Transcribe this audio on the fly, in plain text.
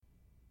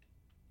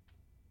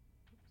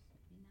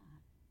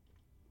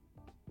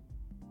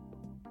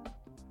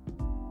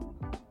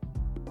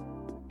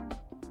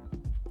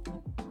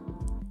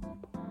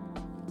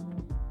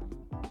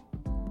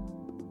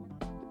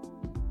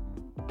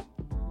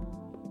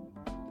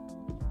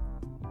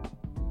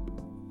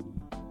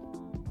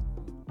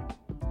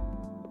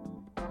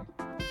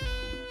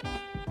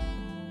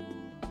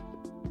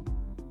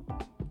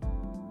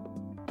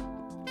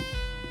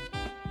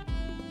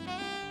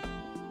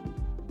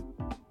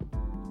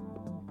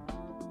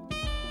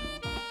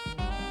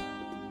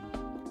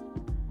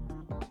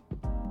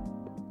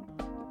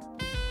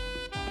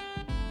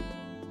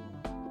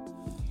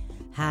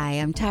Hi,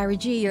 I'm Tyra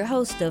G, your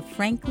host of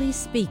Frankly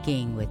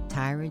Speaking with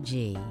Tyra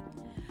G.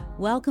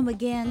 Welcome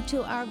again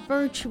to our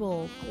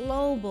virtual,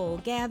 global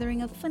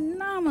gathering of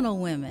phenomenal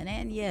women,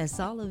 and yes,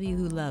 all of you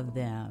who love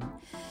them.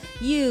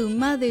 You,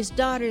 mothers,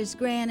 daughters,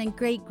 grand and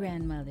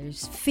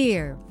great-grandmothers,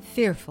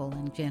 fearful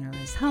and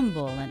generous,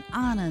 humble and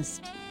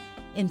honest,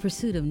 in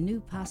pursuit of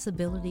new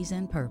possibilities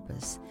and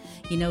purpose.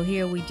 You know,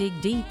 here we dig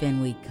deep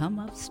and we come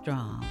up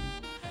strong.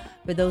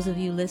 For those of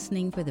you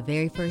listening for the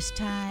very first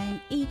time,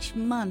 each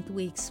month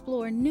we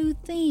explore new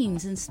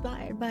themes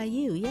inspired by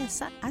you.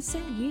 Yes, I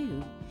said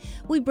you.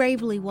 We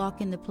bravely walk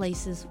into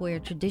places where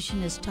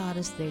tradition has taught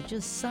us there are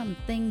just some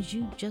things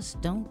you just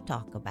don't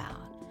talk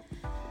about.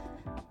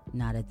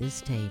 Not at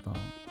this table.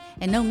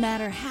 And no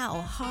matter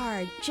how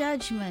hard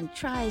judgment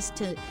tries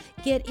to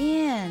get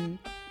in,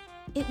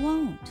 it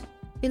won't.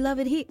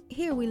 Beloved,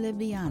 here we live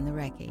beyond the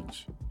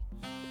wreckage.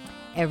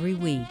 Every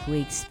week, we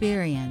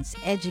experience,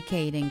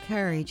 educate,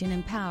 encourage, and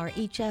empower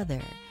each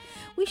other.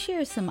 We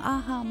share some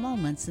aha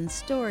moments and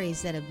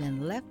stories that have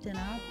been left in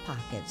our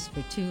pockets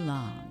for too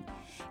long.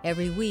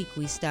 Every week,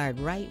 we start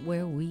right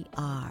where we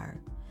are.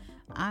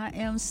 I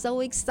am so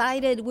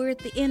excited. We're at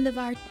the end of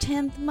our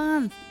 10th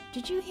month.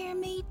 Did you hear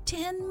me?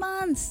 10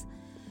 months.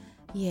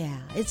 Yeah,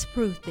 it's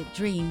proof that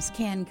dreams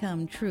can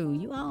come true.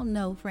 You all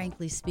know,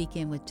 Frankly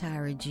Speaking with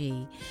Tyra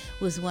G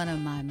was one of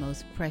my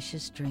most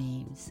precious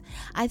dreams.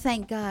 I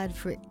thank God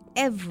for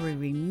every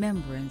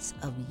remembrance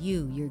of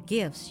you, your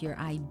gifts, your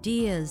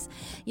ideas,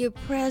 your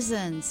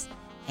presence,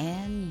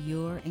 and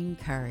your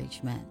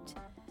encouragement.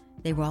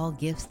 They were all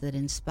gifts that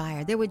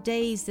inspired. There were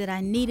days that I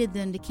needed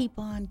them to keep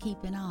on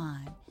keeping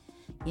on.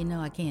 You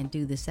know I can't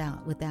do this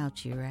out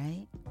without you,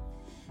 right?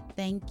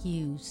 Thank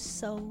you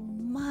so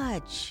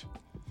much.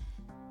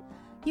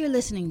 You're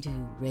listening to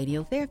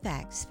Radio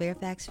Fairfax,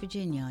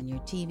 Virginia, on your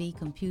TV,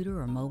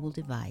 computer, or mobile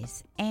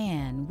device.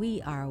 And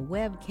we are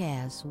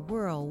webcast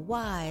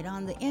worldwide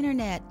on the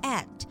internet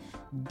at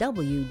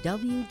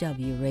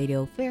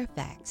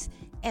www.radiofairfax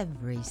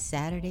every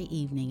Saturday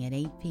evening at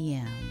 8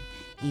 p.m.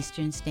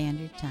 Eastern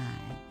Standard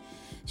Time.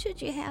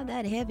 Should you have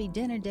that heavy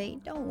dinner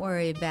date, don't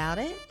worry about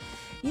it.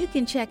 You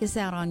can check us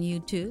out on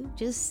YouTube.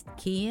 Just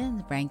key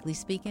in Frankly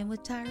Speaking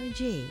with Tyra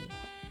G.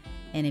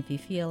 And if you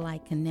feel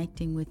like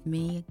connecting with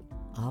me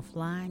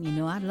offline, you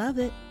know I love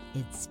it.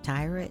 It's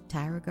Tyra at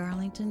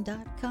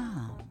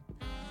TyraGarlington.com.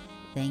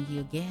 Thank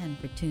you again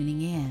for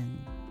tuning in.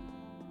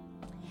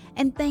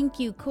 And thank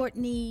you,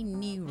 Courtney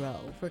Nero,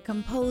 for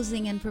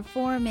composing and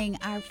performing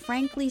our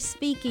Frankly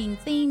Speaking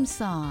theme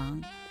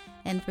song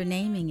and for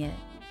naming it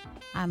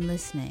I'm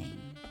Listening.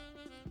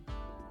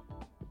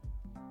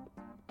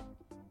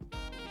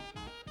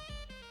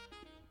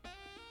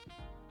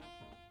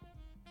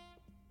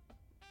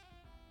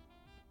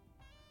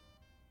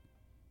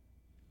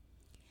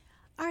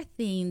 Our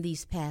theme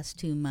these past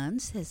 2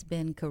 months has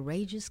been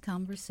courageous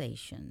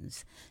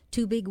conversations.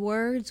 2 big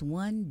words,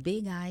 1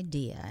 big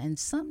idea, and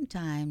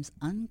sometimes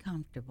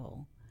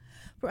uncomfortable.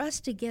 For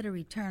us to get a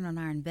return on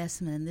our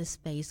investment in this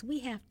space, we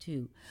have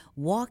to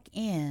walk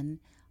in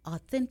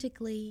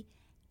authentically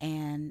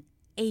and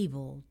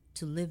able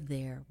to live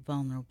there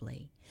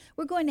vulnerably.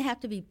 We're going to have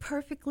to be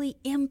perfectly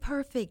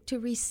imperfect to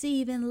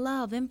receive and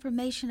love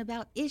information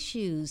about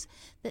issues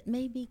that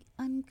may be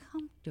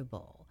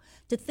uncomfortable,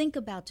 to think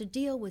about, to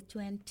deal with, to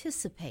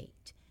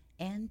anticipate,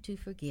 and to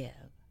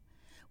forgive.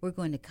 We're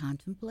going to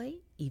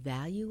contemplate,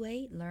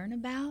 evaluate, learn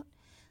about,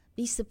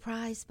 be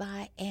surprised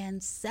by,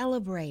 and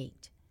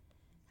celebrate.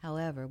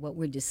 However, what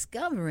we're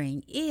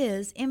discovering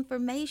is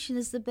information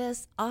is the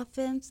best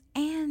offense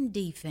and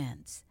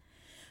defense.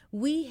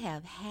 We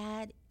have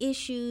had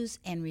issues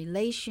and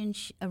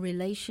relationships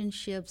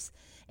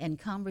and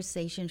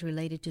conversations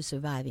related to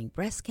surviving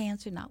breast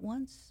cancer, not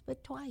once,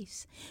 but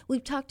twice.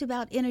 We've talked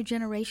about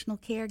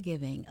intergenerational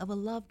caregiving of a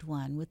loved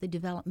one with a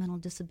developmental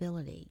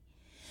disability.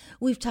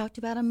 We've talked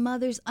about a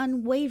mother's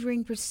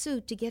unwavering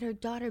pursuit to get her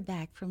daughter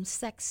back from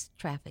sex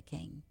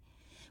trafficking.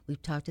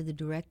 We've talked to the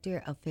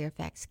director of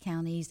Fairfax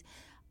County's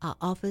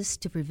Office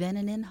to Prevent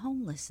and End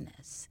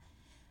Homelessness.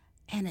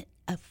 And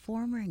a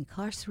former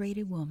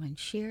incarcerated woman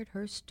shared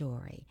her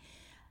story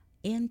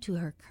into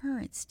her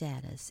current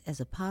status as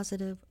a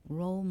positive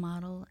role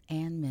model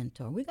and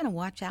mentor. We're going to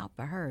watch out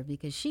for her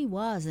because she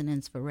was an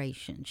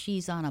inspiration.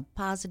 She's on a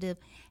positive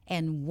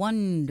and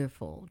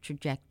wonderful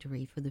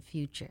trajectory for the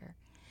future.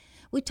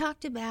 We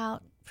talked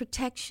about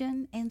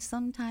protection and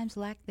sometimes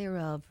lack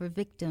thereof for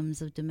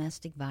victims of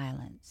domestic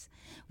violence.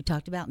 We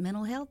talked about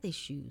mental health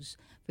issues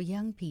for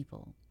young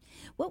people.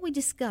 What we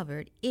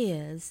discovered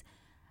is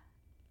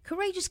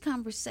courageous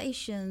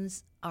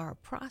conversations are a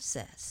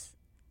process.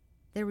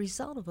 They're a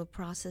result of a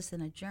process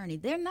and a journey.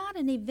 They're not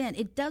an event.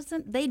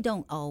 They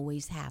don't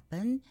always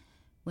happen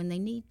when they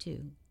need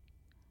to,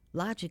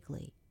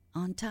 logically,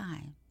 on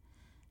time.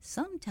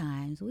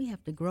 Sometimes we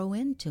have to grow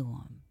into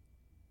them.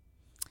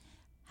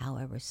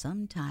 However,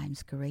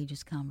 sometimes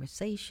courageous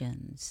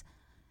conversations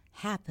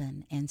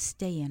happen and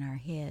stay in our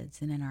heads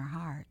and in our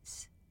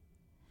hearts.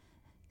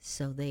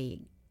 So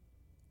they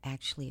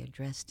actually are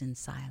addressed in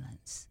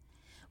silence.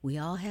 We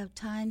all have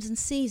times and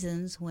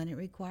seasons when it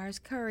requires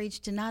courage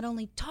to not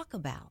only talk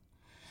about,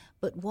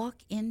 but walk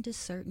into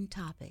certain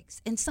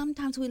topics. And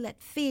sometimes we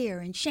let fear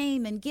and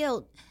shame and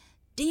guilt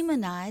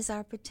demonize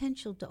our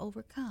potential to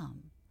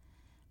overcome.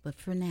 But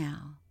for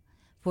now,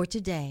 for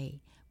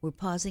today, we're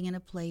pausing in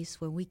a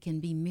place where we can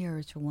be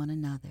mirrors for one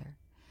another.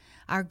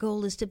 Our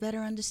goal is to better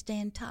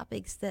understand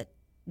topics that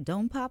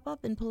don't pop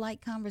up in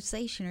polite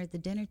conversation or at the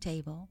dinner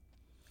table.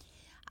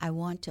 I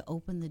want to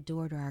open the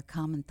door to our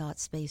common thought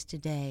space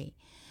today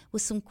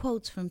with some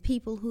quotes from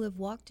people who have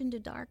walked into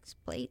dark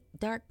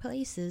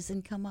places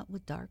and come up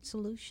with dark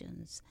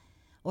solutions,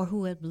 or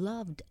who have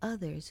loved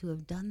others who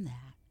have done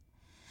that.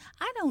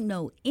 I don't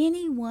know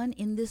anyone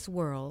in this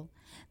world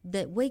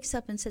that wakes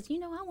up and says,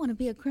 I want to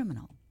be a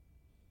criminal,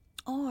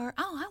 or,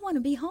 I want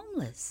to be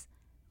homeless,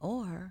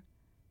 or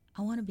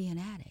I want to be an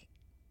addict.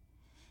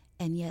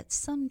 And yet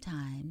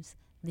sometimes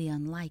the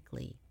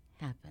unlikely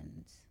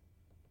happens.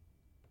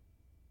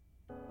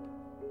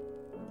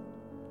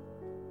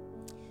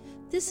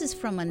 This is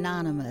from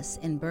Anonymous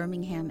in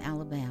Birmingham,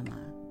 Alabama.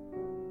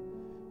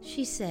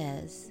 She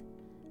says,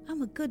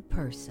 I'm a good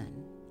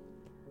person.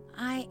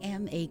 I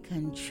am a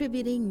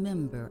contributing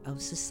member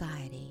of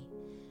society.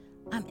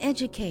 I'm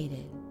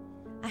educated.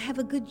 I have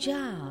a good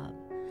job.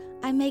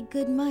 I make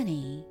good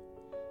money.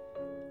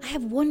 I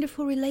have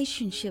wonderful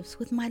relationships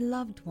with my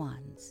loved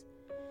ones.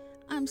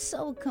 I'm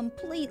so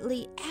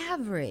completely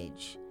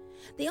average.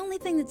 The only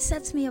thing that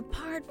sets me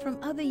apart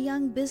from other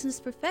young business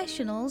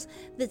professionals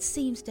that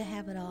seems to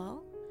have it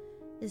all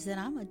is that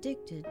I'm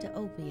addicted to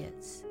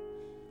opiates.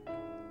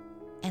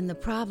 And the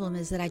problem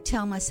is that I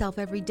tell myself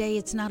every day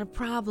it's not a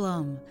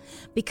problem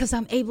because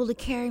I'm able to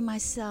carry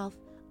myself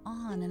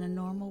on in a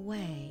normal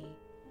way.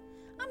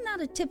 I'm not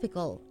a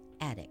typical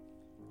addict.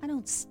 I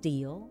don't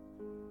steal,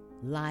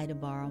 lie to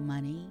borrow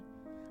money.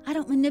 I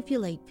don't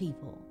manipulate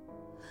people.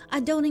 I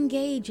don't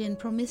engage in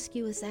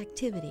promiscuous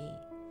activity.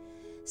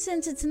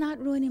 Since it's not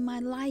ruining my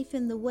life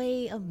in the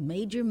way of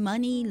major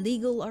money,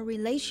 legal, or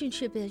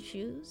relationship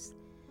issues,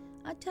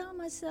 I tell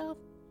myself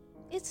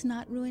it's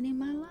not ruining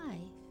my life.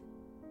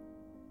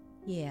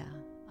 Yeah,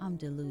 I'm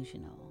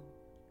delusional.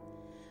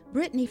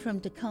 Brittany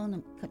from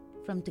Tacona,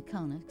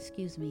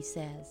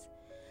 says,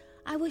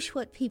 I wish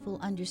that people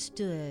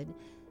understood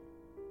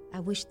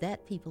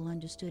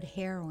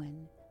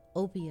heroin,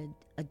 opiate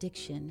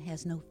addiction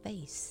has no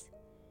face.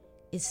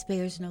 It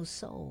spares no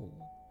soul.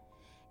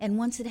 And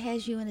once it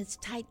has you in its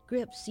tight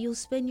grips, you'll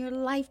spend your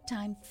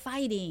lifetime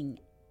fighting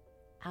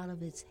out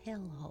of its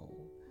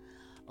hellhole.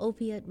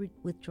 Opiate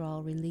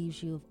withdrawal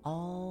relieves you of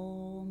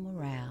all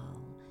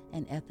morale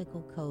and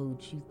ethical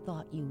codes you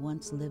thought you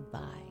once lived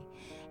by,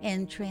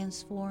 and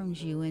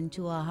transforms you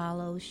into a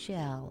hollow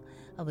shell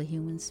of a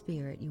human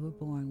spirit you were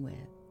born with.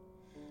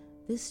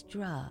 This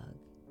drug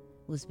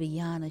was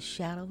beyond a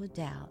shadow of a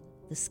doubt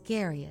the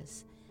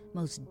scariest,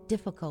 most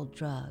difficult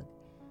drug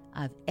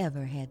I've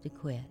ever had to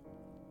quit.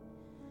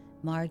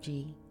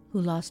 Margie, who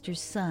lost her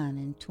son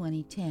in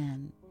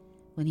 2010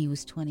 when he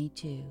was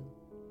 22.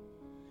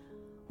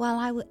 While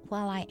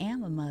I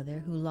am a mother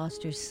who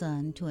lost her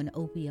son to an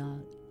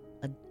opioid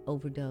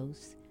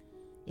overdose,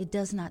 it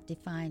does not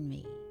define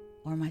me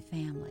or my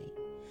family.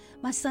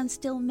 My son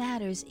still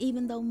matters,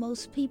 even though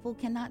most people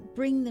cannot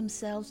bring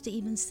themselves to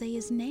even say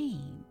his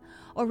name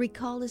or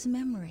recall his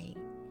memory.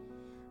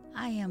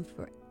 I am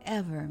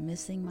forever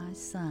missing my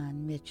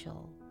son,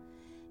 Mitchell,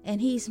 and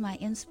he's my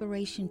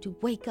inspiration to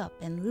wake up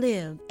and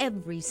live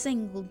every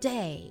single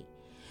day.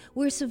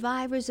 We're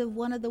survivors of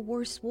one of the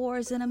worst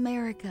wars in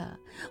America.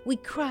 We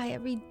cry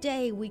every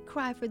day. We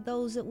cry for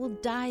those that will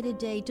die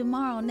today,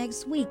 tomorrow,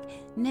 next week,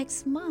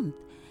 next month,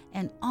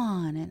 and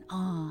on and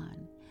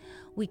on.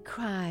 We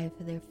cry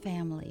for their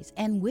families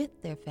and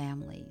with their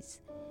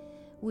families.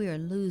 We are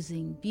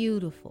losing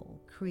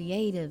beautiful,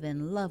 creative,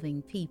 and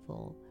loving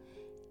people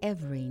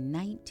every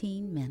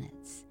 19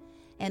 minutes,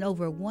 and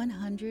over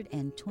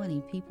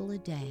 120 people a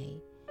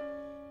day.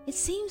 It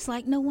seems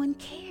like no one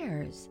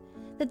cares,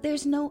 that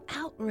there's no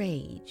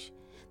outrage.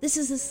 This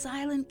is a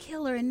silent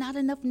killer, and not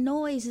enough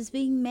noise is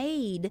being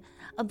made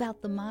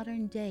about the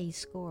modern day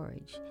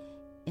scourge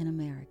in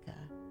America.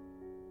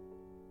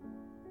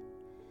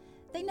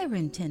 They never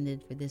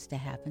intended for this to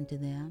happen to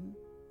them.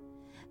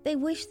 They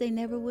wish they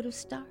never would have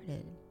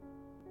started.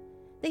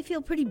 They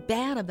feel pretty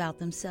bad about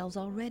themselves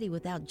already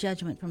without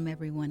judgment from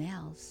everyone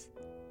else.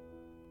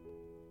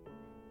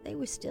 They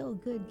were still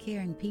good,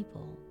 caring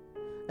people.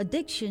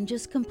 Addiction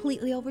just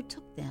completely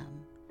overtook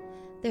them.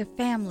 Their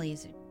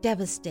families are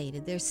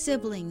devastated. Their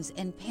siblings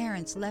and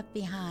parents left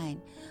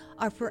behind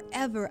are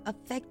forever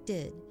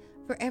affected,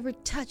 forever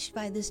touched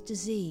by this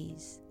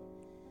disease.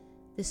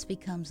 This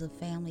becomes a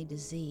family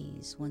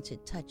disease once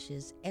it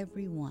touches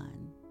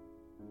everyone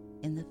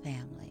in the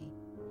family.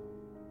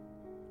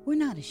 We're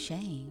not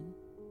ashamed.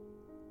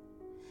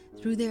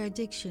 Through their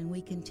addiction,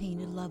 we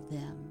continue to love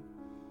them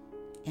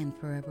and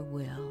forever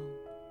will.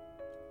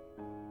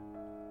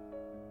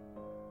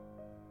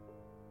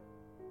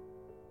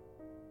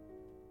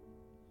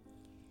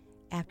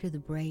 After the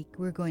break,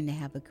 we're going to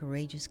have a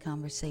courageous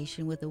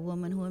conversation with a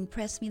woman who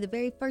impressed me the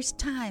very first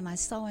time I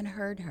saw and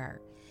heard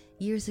her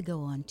years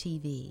ago on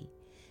TV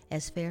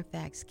as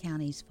Fairfax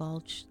County's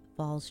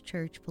Falls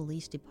Church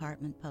Police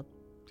Department,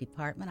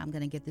 I'm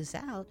going to get this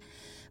out,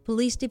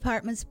 Police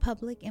Department's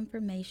Public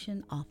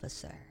Information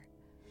Officer.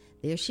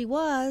 There she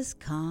was,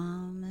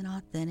 calm and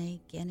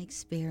authentic and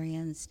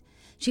experienced.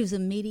 She was a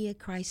media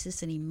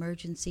crisis and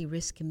emergency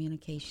risk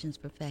communications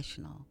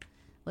professional.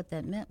 What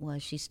that meant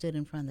was she stood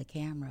in front of the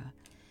camera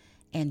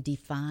and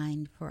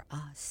defined for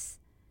us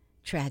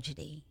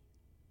tragedy,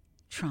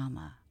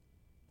 trauma.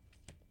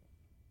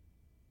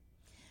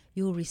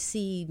 You'll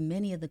receive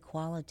many of the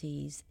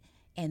qualities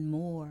and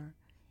more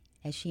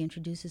as she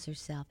introduces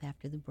herself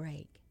after the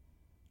break.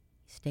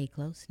 Stay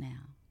close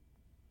now.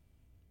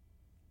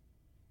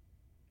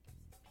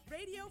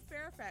 Radio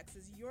Fairfax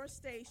is your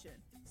station,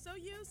 so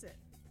use it.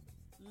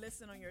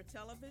 Listen on your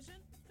television,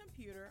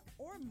 computer,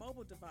 or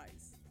mobile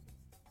device.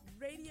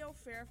 Radio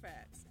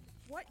Fairfax,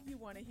 what you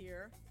want to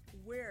hear,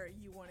 where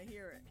you want to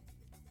hear it.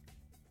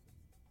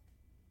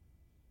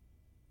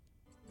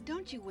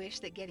 Don't you wish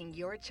that getting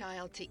your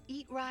child to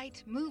eat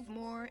right, move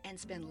more, and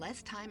spend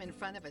less time in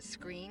front of a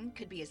screen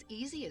could be as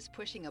easy as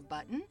pushing a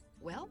button?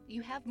 Well,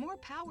 you have more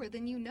power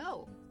than you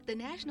know. The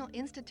National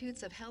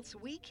Institutes of Health's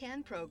We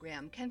Can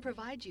program can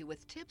provide you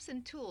with tips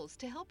and tools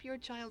to help your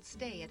child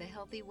stay at a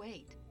healthy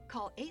weight.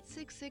 Call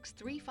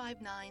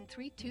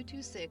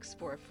 866-359-3226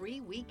 for a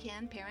free We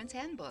Can Parents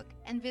Handbook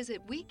and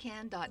visit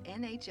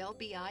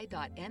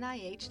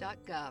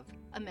wecan.nhlbi.nih.gov.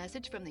 A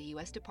message from the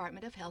U.S.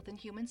 Department of Health and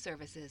Human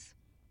Services.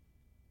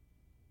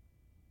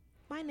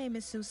 My name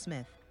is Sue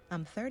Smith.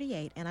 I'm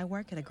 38 and I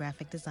work at a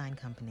graphic design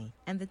company.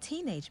 And the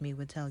teenage me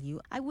would tell you,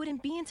 I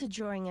wouldn't be into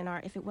drawing and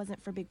art if it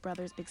wasn't for Big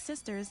Brothers Big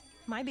Sisters.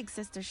 My big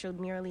sister showed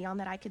me early on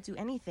that I could do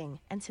anything.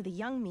 And to the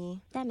young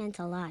me, that meant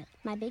a lot.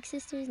 My big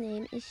sister's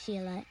name is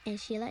Sheila, and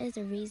Sheila is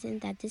the reason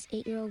that this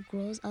 8-year-old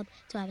grows up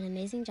to have an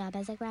amazing job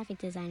as a graphic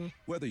designer.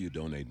 Whether you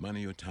donate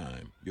money or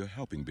time, you're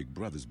helping Big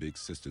Brothers Big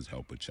Sisters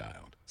help a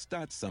child.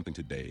 Start something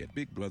today at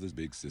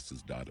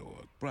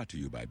bigbrothersbigsisters.org. Brought to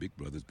you by Big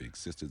Brothers Big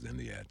Sisters and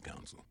the Ad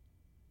Council.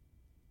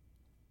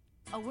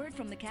 A word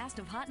from the cast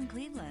of Hot in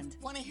Cleveland.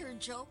 Want to hear a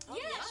joke? Oh,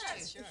 yeah,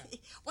 sure.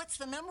 What's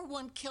the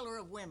 #1 killer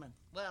of women?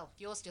 Well,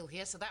 you're still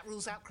here, so that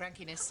rules out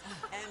crankiness.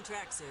 And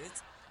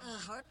tracksuits.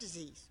 Heart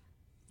disease.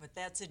 But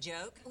that's a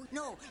joke?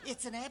 No,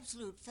 it's an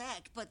absolute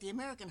fact, but the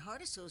American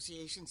Heart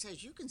Association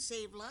says you can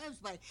save lives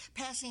by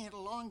passing it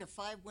along to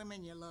 5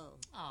 women you love.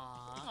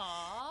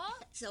 Aww.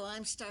 So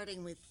I'm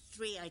starting with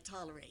 3 I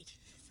tolerate.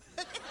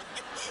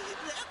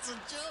 That's a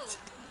joke.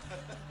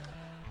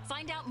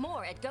 Find out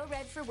more at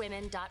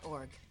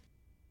goredforwomen.org.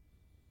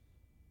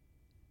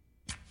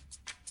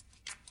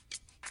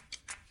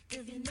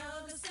 If you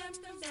know the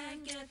symptoms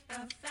and get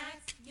the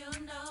facts,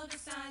 you'll know the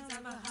signs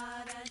of a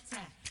heart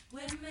attack.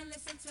 Women,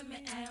 listen to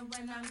me, and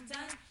when I'm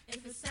done,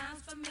 if it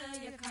sounds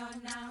familiar, call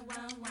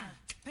 911.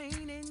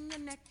 Pain in your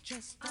neck,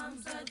 chest,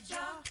 arms or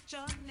jaw,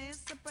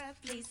 shortness of breath.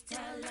 Please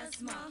tell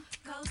us more.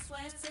 Cold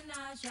sweats and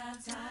nausea,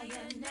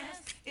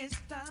 tiredness. It's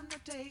time to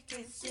take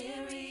it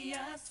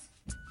serious.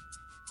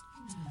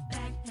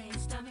 Back pain,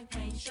 stomach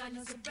pain,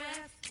 shortness of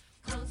breath.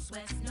 Cold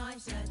sweats,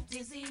 nausea,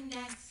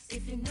 dizziness.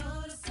 If you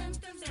know the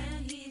symptoms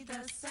and heed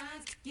the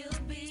signs, you'll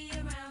be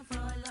around for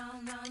a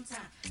long, long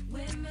time.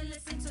 Women,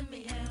 listen to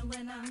me, and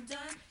when I'm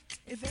done,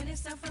 if any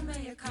sound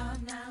familiar, call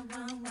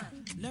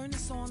 911. Learn a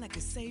song that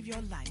could save your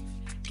life.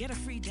 Get a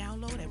free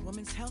download at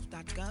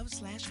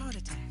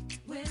womenshealth.gov/heartattack.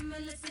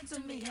 Women, listen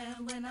to me,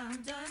 and when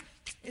I'm done,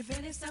 if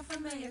any sound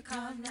familiar,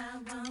 call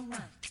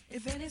 911.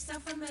 If any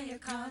sound familiar,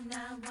 call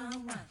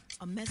 911.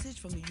 A message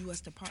from the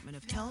U.S. Department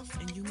of Health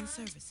and Human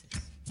Services.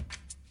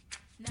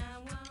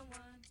 911.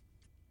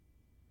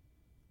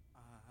 I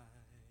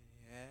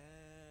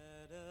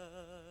had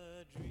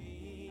a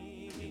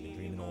dream. You've been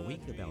dreaming all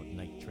week about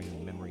night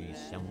train memories,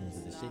 sounds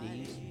of the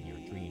cities, and your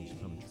dreams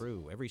come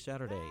true every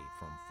Saturday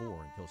from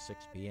 4 until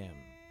 6 p.m.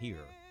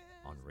 here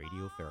on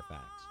Radio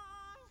Fairfax.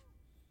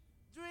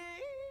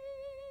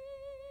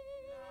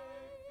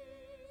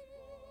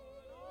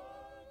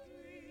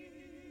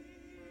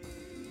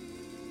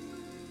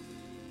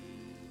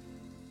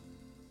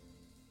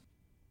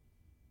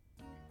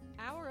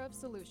 Hour of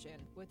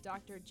Solution with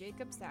Dr.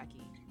 Jacob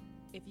Sacchi.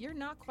 If you're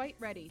not quite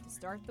ready to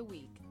start the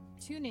week,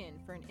 tune in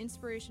for an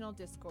inspirational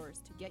discourse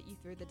to get you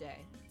through the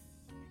day.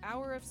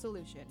 Hour of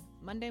Solution,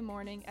 Monday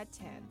morning at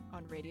 10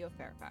 on Radio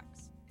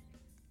Fairfax.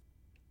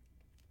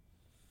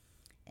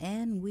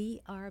 And we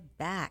are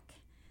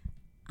back.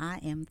 I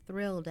am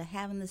thrilled to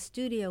have in the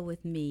studio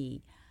with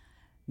me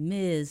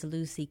Ms.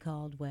 Lucy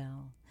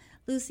Caldwell.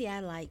 Lucy, I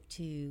like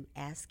to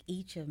ask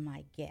each of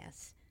my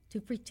guests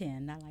to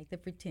pretend, I like the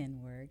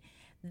pretend word,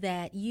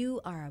 that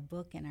you are a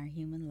book in our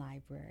human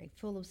library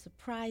full of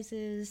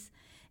surprises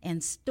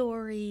and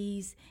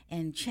stories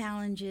and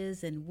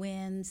challenges and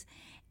wins.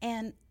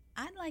 And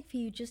I'd like for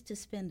you just to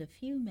spend a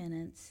few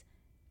minutes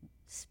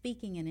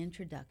speaking an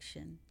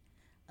introduction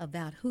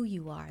about who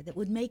you are that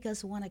would make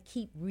us want to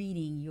keep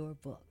reading your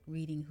book,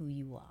 reading who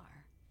you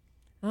are.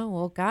 Oh,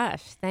 well,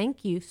 gosh,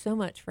 thank you so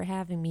much for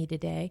having me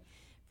today.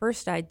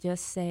 First, I'd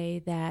just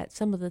say that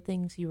some of the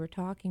things you were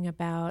talking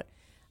about,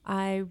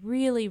 I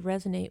really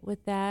resonate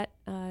with that,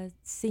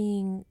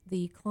 seeing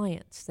the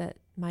clients that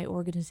my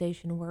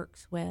organization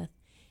works with.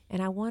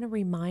 And I want to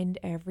remind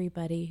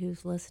everybody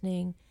who's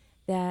listening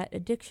that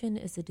addiction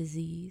is a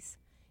disease.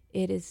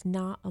 It is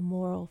not a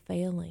moral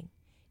failing.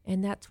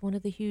 And that's one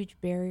of the huge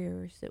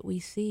barriers that we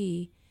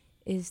see,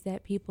 is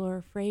that people are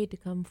afraid to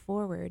come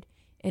forward.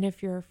 And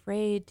if you're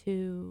afraid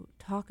to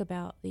talk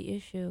about the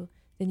issue,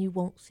 then you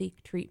won't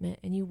seek treatment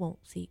and you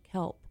won't seek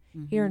help.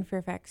 Mm-hmm. Here in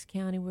Fairfax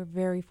County, we're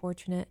very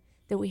fortunate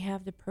that we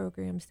have the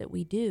programs that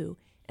we do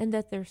and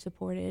that they're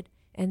supported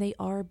and they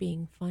are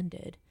being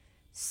funded.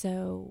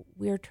 So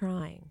we're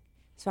trying.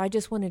 So I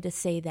just wanted to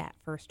say that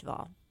first of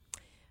all.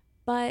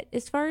 But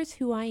as far as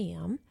who I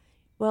am,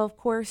 well, of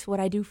course, what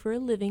I do for a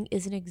living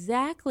isn't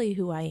exactly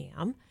who I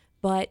am,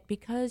 but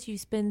because you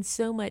spend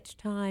so much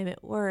time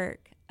at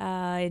work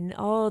and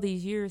all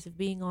these years of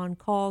being on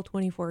call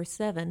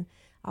 24/7,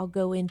 I'll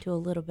go into a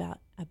little bit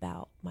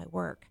about my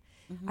work.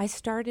 Mm-hmm. I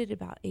started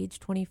about age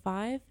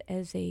 25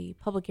 as a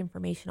public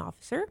information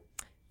officer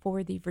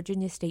for the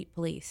Virginia State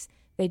Police.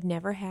 They'd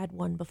never had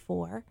one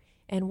before,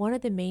 and one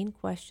of the main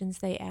questions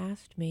they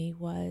asked me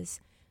was,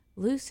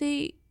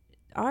 Lucy,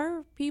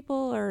 our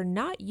people are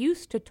not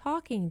used to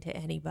talking to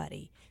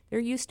anybody. They're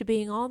used to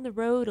being on the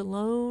road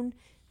alone.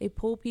 They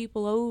pull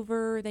people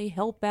over. They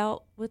help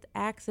out with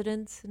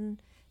accidents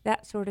and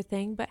that sort of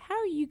thing. But how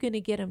are you going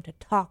to get them to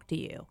talk to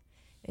you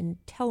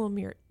and tell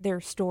them their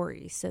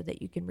stories so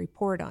that you can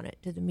report on it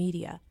to the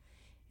media?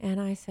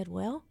 And I said,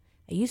 well,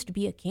 I used to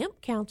be a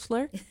camp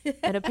counselor,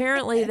 and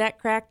apparently that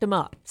cracked them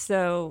up.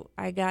 So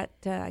I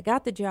got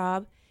the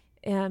job.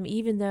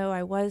 Even though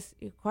I was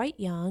quite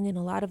young and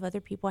a lot of other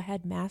people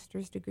had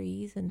master's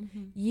degrees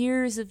and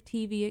years of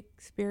TV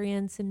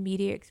experience and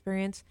media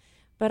experience,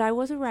 but I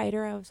was a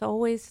writer. I was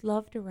always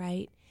loved to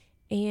write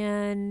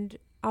and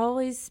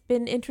always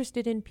been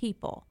interested in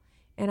people.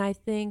 And I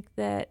think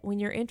that when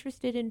you're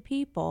interested in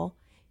people,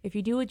 if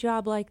you do a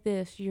job like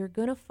this, you're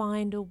going to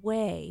find a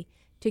way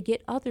to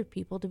get other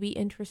people to be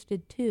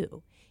interested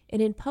too.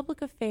 And in public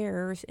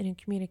affairs and in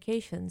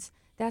communications,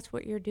 that's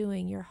what you're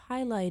doing. You're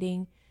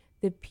highlighting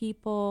the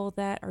people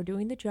that are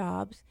doing the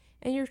jobs,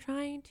 and you're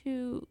trying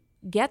to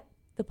get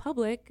the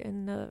public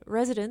and the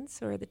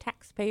residents or the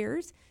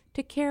taxpayers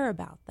to care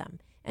about them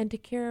and to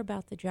care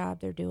about the job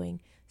they're doing.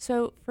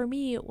 So for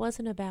me, it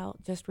wasn't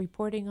about just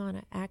reporting on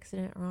an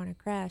accident or on a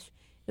crash.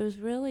 It was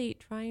really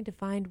trying to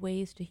find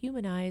ways to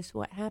humanize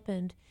what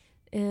happened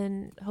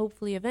and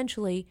hopefully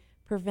eventually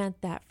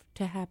prevent that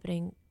to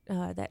happening,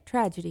 that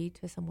tragedy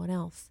to someone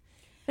else.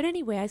 But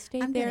anyway, I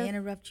stayed I'm there. I'm going to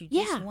interrupt you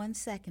just 1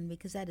 second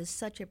because that is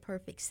such a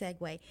perfect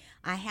segue.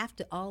 I have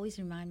to always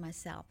remind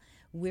myself,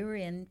 we're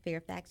in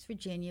Fairfax,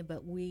 Virginia,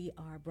 but we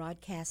are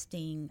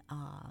broadcasting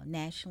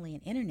nationally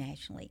and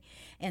internationally.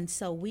 And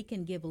so we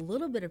can give a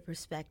little bit of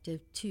perspective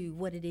to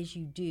what it is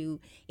you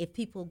do if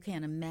people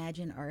can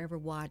imagine or ever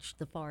watch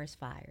the forest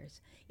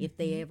fires, if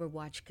they ever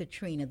watched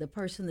Katrina, the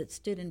person that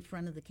stood in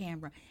front of the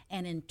camera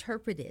and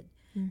interpreted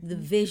the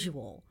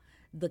visual,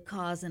 the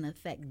cause and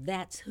effect.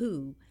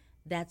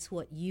 That's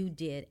what you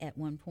did at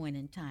one point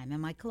in time.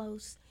 Am I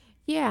close?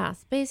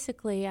 Yes.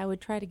 Basically, I would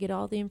try to get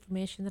all the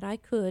information that I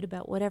could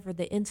about whatever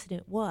the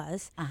incident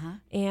was.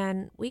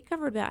 And we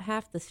covered about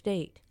half the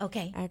state.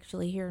 Okay.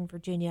 Actually, here in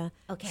Virginia.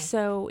 Okay.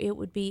 So it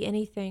would be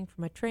anything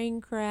from a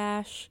train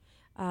crash.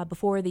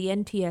 Before the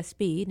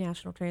NTSB,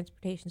 National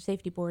Transportation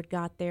Safety Board,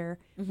 got there,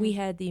 we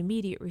had the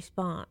immediate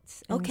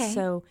response. And Okay.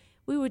 so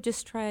we would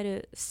just try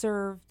to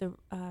serve the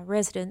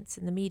residents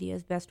and the media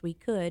as best we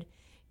could,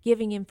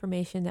 giving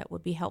information that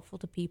would be helpful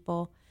to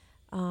people,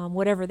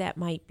 whatever that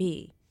might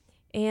be.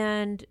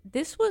 And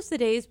this was the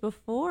days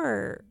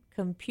before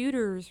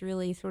computers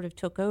really sort of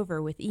took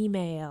over with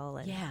email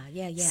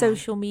and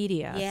social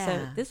media. Yeah.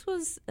 So this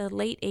was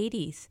late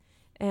 80s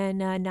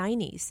and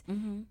 90s.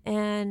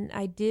 And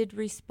I did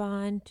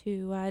respond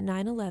to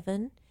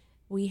 9/11.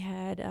 We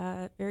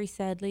had, very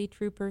sadly,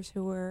 troopers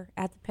who were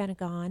at the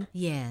Pentagon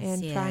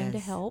and trying to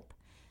help.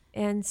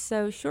 And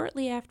so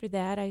shortly after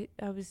that,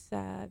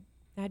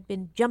 I'd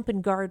been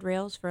jumping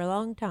guardrails for a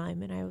long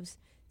time, and I was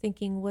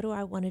thinking, what do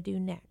I want to do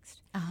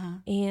next?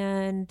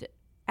 And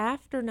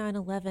after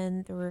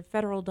 9/11, there were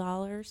federal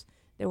dollars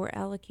that were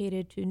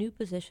allocated to new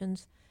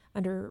positions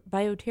under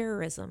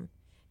bioterrorism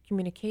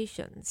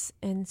communications.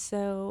 And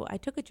so I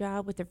took a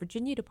job with the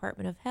Virginia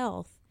Department of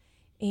Health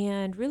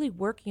and really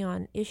working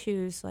on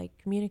issues like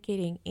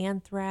communicating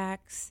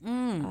anthrax,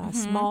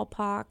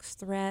 smallpox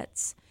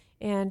threats,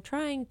 and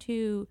trying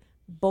to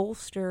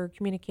bolster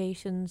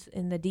communications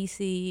in the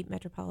D.C.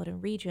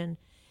 metropolitan region,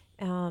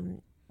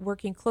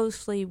 working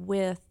closely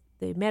with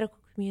the medical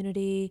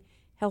community,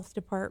 health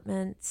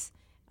departments,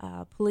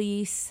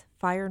 police,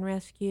 fire and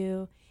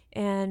rescue,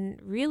 and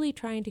really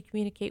trying to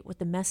communicate what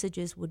the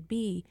messages would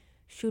be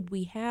should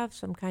we have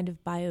some kind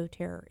of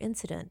bioterror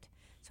incident.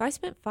 So I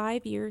spent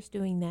 5 years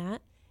doing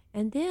that.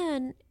 And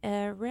then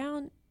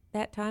around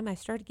that time, I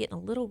started getting a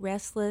little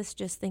restless,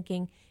 just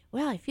thinking,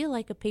 well, I feel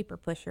like a paper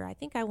pusher. I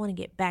think I want to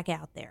get back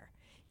out there.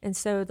 And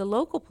so the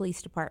local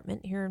police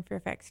department here in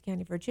Fairfax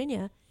County,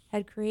 Virginia,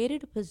 had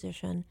created a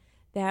position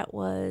that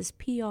was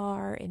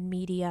PR and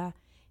media.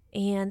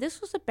 And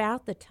this was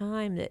about the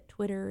time that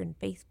Twitter and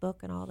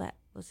Facebook and all that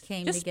was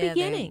Came just together.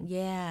 beginning.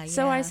 Yeah,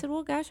 So yeah. I said,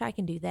 well, gosh, I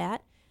can do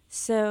that.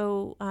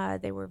 So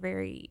they were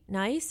very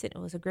nice, and it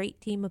was a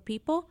great team of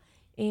people.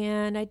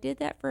 And I did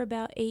that for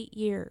about 8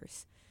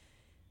 years.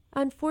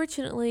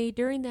 Unfortunately,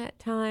 during that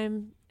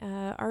time,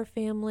 our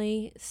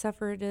family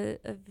suffered a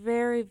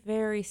very,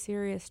 very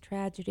serious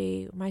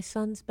tragedy. My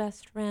son's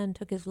best friend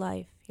took his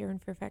life here in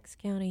Fairfax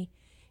County,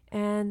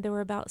 and there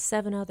were about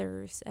 7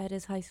 others at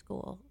his high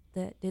school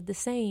that did the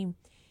same,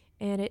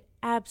 and it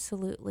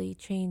absolutely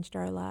changed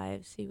our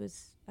lives. He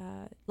was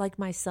like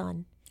my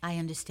son. I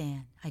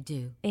understand. I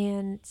do.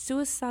 And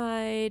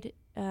suicide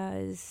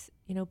is,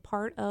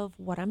 part of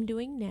what I'm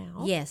doing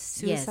now. Yes,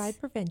 Suicide yes.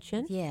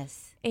 prevention.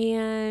 Yes.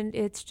 And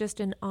it's just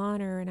an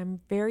honor, and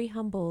I'm very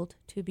humbled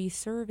to be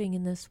serving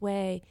in this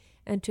way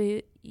and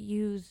to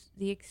use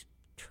the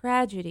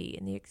tragedy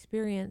and the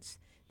experience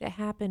that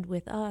happened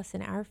with us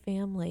and our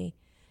family.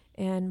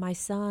 And my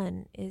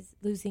son is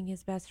losing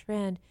his best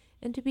friend,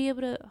 and to be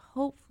able to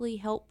hopefully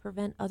help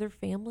prevent other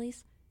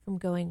families from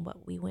going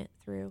what we went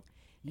through.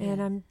 Yeah.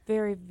 And I'm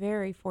very,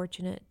 very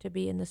fortunate to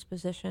be in this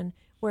position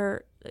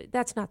where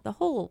that's not the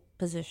whole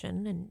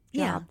position and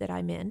job that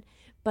I'm in,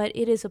 but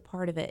it is a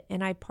part of it.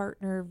 And I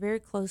partner very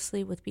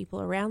closely with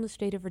people around the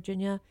state of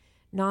Virginia,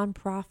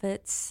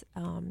 nonprofits,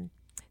 the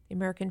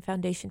American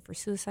Foundation for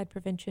Suicide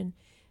Prevention,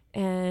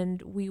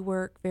 and we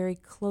work very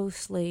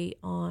closely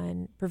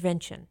on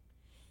prevention.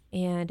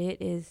 And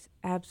it is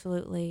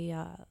absolutely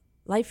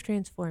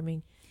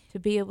life-transforming to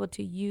be able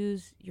to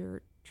use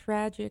your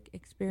tragic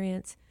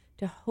experience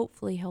to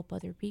hopefully help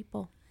other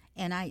people.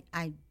 And I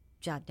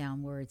jot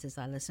down words as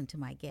I listen to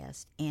my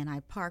guest, and I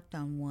parked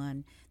on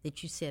one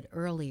that you said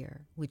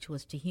earlier, which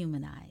was to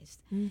humanize.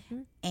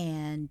 Mm-hmm.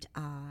 And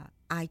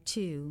I,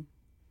 too,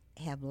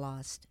 have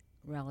lost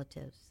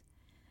relatives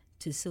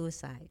to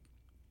suicide.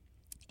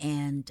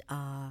 And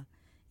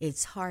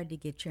it's hard to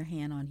get your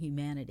hand on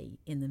humanity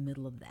in the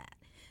middle of that,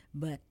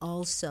 but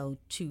also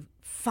to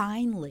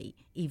finally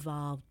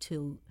evolve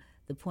to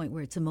the point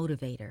where it's a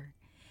motivator.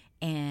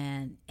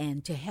 And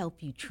to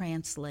help you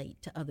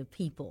translate to other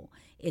people.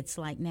 It's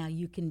like now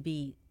you can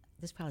be,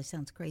 this probably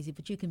sounds crazy,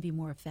 but you can be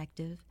more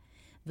effective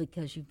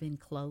because you've been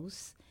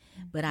close.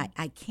 Mm-hmm. But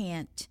I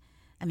can't,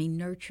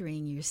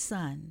 nurturing your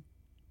son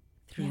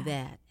through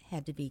that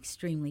had to be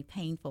extremely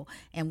painful.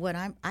 And what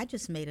I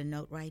just made a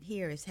note right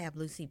here is have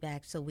Lucy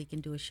back so we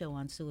can do a show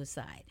on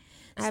suicide.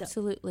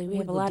 Absolutely. So we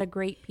have a lot of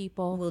great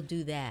people. We'll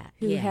do that.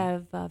 Who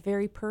have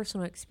very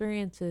personal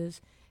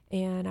experiences,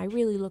 and I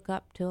really look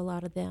up to a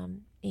lot of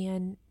them.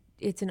 And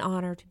it's an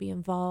honor to be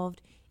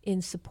involved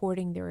in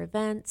supporting their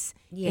events,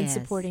 in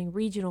supporting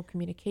regional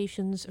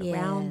communications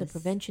around the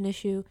prevention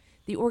issue.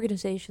 The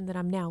organization that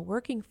I'm now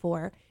working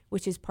for,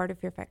 which is part of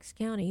Fairfax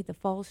County, the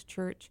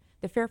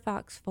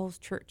Fairfax Falls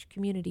Church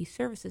Community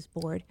Services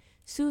Board,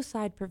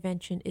 suicide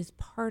prevention is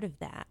part of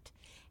that.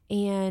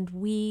 And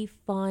we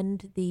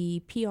fund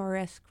the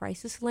PRS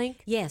Crisis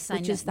Link,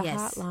 which is the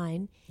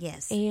hotline.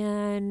 Yes.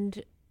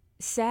 And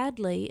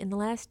sadly, in the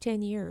last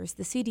 10 years,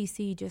 the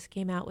CDC just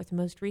came out with the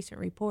most recent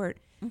report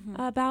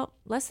about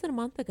less than a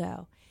month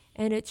ago,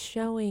 and it's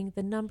showing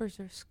the numbers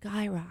are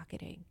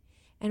skyrocketing.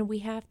 And we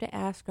have to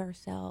ask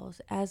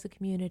ourselves as a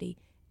community,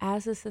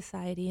 as a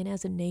society, and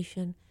as a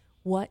nation,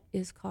 what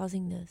is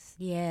causing this?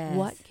 Yes.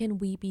 What can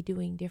we be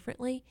doing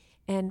differently?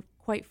 And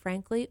quite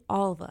frankly,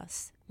 all of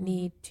us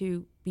need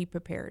to be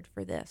prepared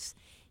for this.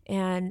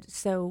 And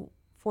so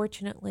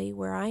fortunately,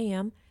 where I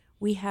am,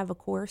 we have a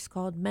course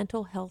called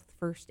Mental Health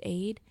First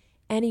Aid.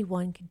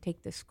 Anyone can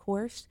take this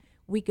course.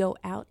 We go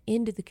out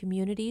into the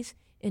communities,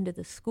 into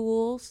the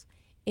schools,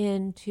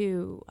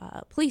 into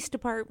police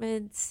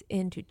departments,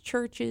 into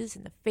churches,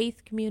 in the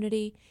faith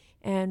community,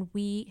 and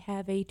we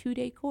have a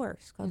 2-day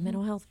course called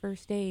Mental Health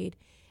First Aid.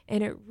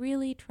 And it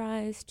really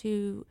tries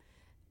to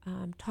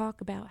talk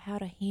about how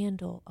to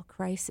handle a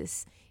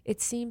crisis.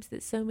 It seems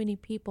that so many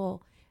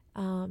people,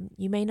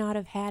 you may not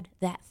have had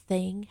that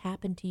thing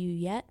happen to you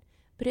yet,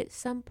 but at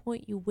some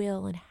point you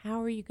will, and how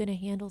are you going to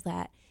handle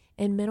that?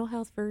 And Mental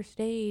Health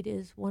First Aid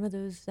is one of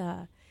those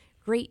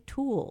great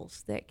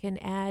tools that can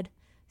add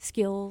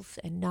skills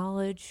and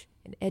knowledge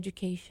and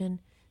education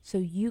so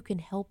you can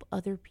help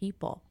other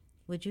people.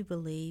 Would you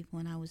believe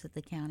when I was at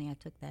the county I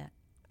took that?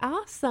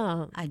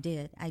 Awesome. I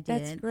did.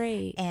 That's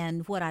great.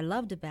 And what I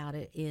loved about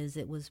it is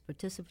it was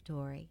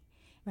participatory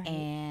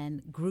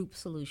and group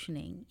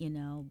solutioning,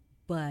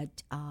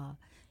 but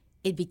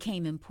it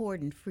became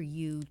important for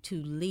you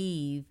to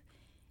leave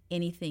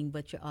anything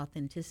but your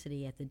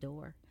authenticity at the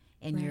door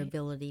and your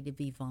ability to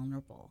be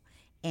vulnerable.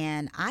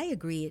 And I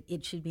agree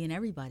it should be in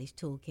everybody's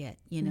toolkit.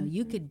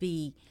 You could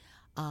be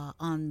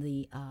on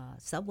the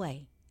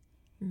subway.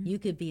 You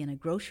could be in a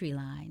grocery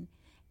line,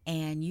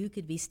 and you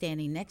could be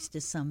standing next to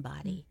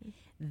somebody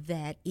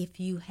that if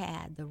you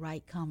had the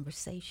right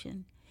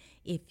conversation,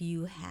 if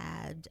you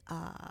had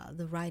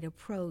the right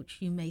approach,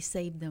 you may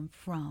save them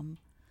from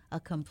a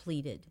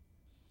completed.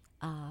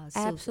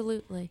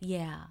 Absolutely.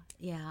 Yeah.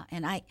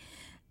 And I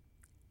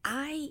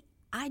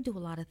do a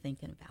lot of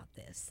thinking about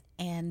this.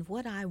 And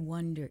what I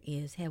wonder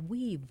is, have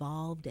we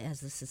evolved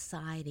as a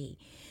society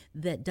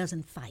that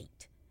doesn't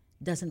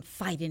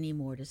fight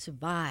anymore to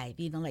survive?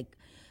 Like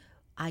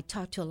I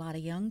talk to a lot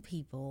of young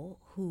people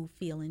who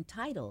feel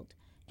entitled,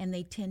 and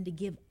they tend to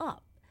give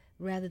up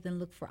rather than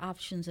look for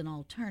options and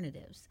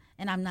alternatives.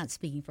 And I'm not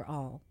speaking for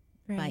all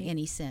by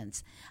any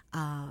sense.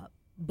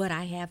 But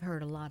I have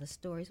heard a lot of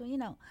stories.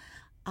 Well,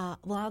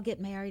 I'll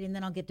get married and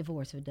then I'll get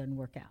divorced if it doesn't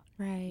work out.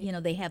 Right.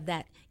 They have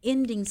that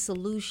ending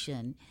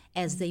solution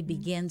as they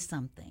begin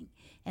something.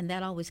 And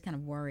that always kind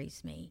of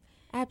worries me.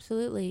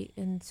 Absolutely.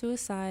 And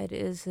suicide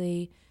is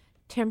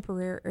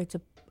it's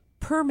a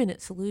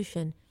permanent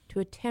solution to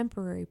a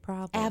temporary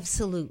problem.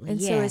 Absolutely.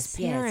 And so as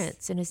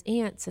parents and as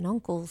aunts and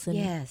uncles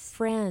and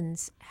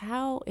friends,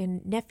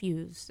 and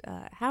nephews,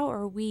 how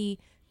are we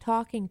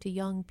talking to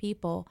young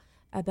people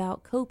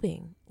about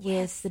coping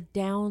with the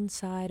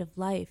downside of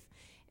life?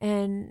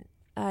 And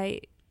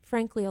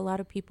frankly, a lot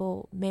of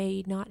people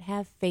may not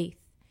have faith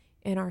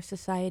in our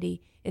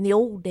society. In the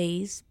old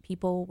days,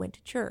 people went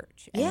to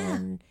church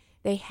and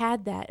they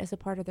had that as a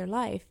part of their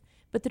life.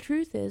 But the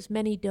truth is,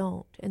 many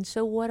don't. And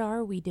so what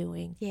are we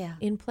doing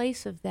in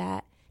place of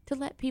that to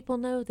let people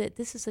know that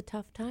this is a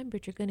tough time,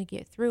 but you're going to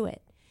get through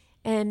it?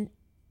 And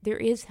there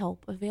is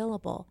help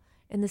available.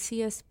 In the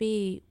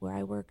CSB, where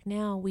I work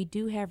now, we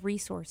do have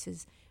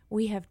resources.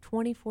 We have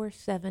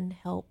 24/7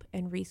 help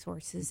and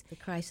resources. The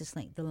crisis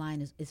link, the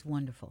line is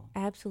wonderful.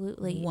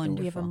 Absolutely. Wonderful. And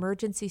we have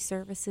emergency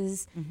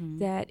services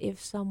that if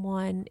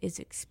someone is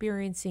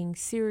experiencing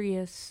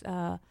serious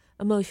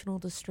emotional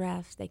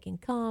distress, they can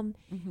come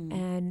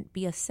and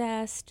be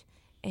assessed,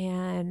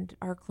 and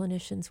our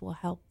clinicians will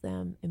help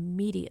them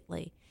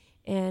immediately.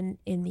 And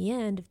in the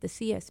end, if the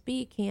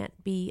CSB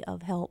can't be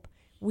of help,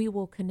 we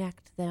will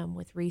connect them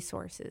with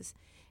resources.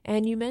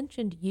 And you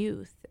mentioned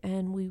youth,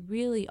 and we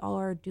really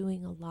are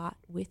doing a lot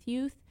with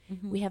youth.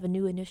 We have a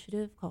new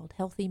initiative called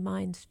Healthy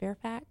Minds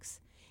Fairfax,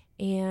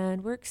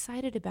 and we're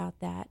excited about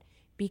that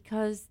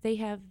because they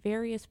have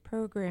various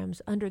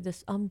programs under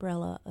this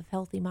umbrella of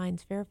Healthy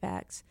Minds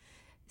Fairfax,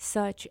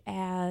 such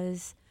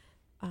as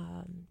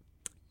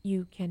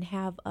you can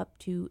have up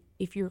to,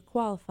 if you're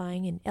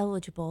qualifying and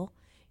eligible,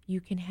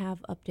 you can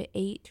have up to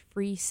 8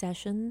 free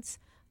sessions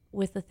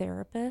with a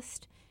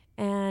therapist,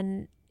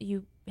 and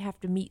you have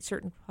to meet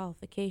certain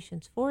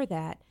qualifications for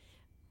that.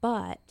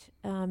 But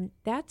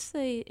that's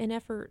an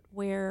effort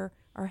where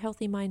our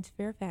Healthy Minds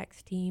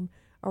Fairfax team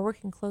are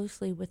working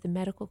closely with the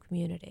medical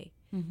community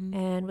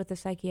and with the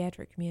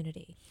psychiatric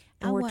community.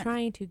 And we're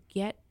trying to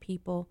get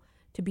people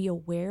to be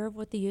aware of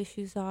what the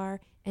issues are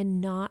and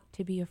not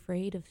to be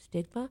afraid of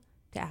stigma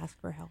to ask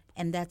for help.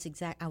 And that's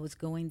I was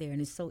going there,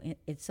 and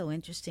it's so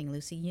interesting,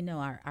 Lucy.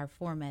 Our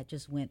format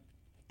just went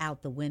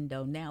out the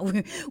window. Now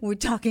we're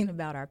talking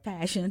about our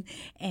passion,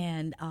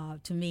 and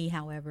to me,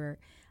 however,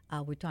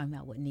 we're talking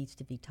about what needs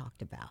to be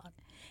talked about.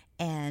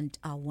 And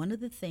one of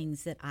the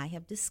things that I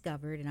have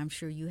discovered, and I'm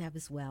sure you have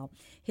as well,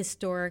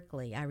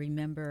 historically, I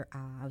remember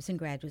I was in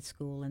graduate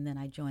school, and then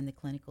I joined the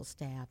clinical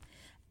staff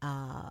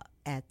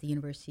at the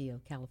University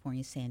of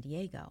California, San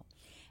Diego.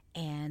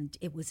 And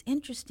it was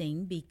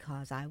interesting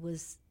because I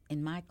was,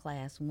 in my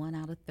class, 1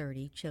 out of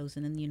 30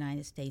 chosen in the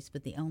United States,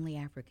 but the only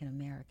African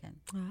American.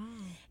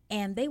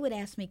 And they would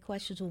ask me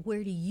questions, well,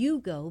 where do you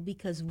go?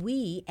 Because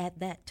we, at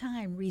that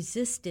time,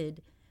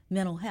 resisted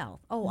mental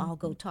health. I'll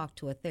go talk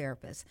to a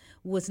therapist,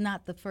 was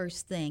not the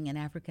first thing an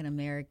African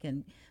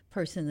American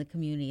person in the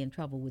community in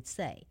trouble would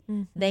say.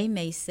 They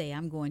may say,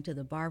 I'm going to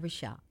the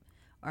barbershop,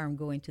 or I'm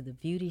going to the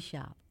beauty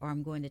shop, or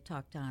I'm going to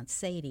talk to Aunt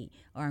Sadie,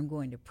 or I'm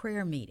going to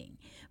prayer meeting.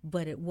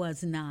 But it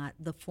was not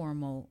the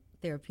formal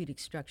therapeutic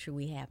structure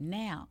we have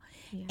now.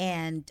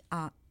 And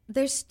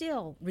there's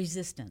still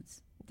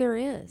resistance. There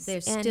is.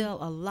 There's still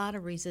a lot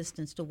of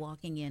resistance to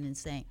walking in and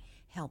saying,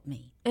 help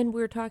me. And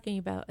we're talking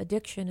about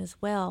addiction as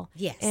well.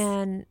 Yes.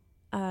 And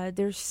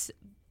there's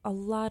a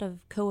lot of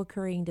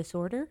co-occurring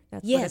disorder.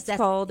 That's what it's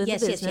called in the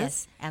business.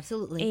 Yes,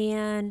 absolutely.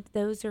 And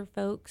those are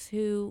folks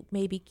who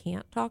maybe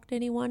can't talk to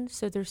anyone,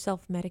 so they're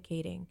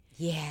self-medicating.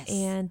 Yes.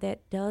 And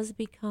that does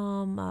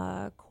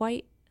become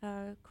quite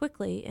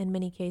quickly, in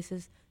many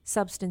cases,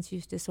 substance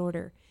use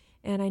disorder.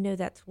 And I know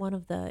that's one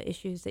of the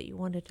issues that you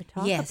wanted to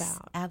talk about. Yes,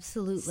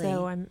 absolutely.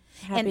 So I'm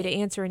happy to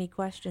answer any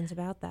questions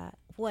about that.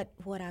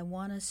 What I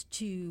want us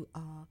to,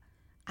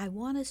 I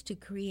want us to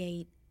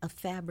create a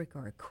fabric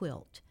or a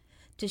quilt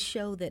to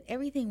show that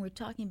everything we're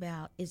talking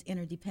about is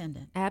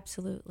interdependent.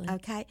 Absolutely.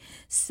 Okay?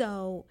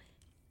 So,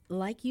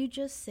 like you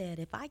just said,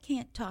 if I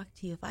can't talk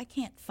to you, if I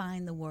can't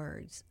find the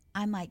words,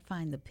 I might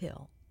find the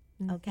pill.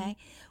 Okay?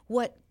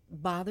 What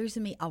bothers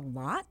me a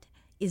lot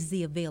is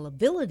the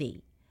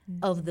availability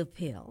of the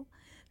pill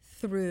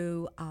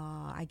through,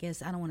 I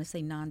guess, I don't want to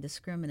say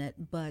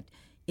non-discriminate, but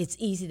it's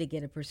easy to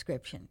get a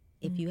prescription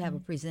if you have a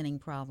presenting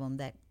problem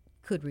that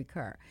could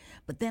recur.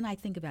 But then I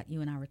think about,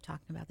 you and I were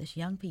talking about this,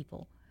 young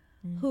people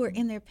who are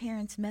in their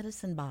parents'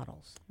 medicine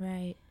bottles.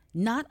 Right.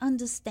 Not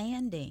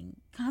understanding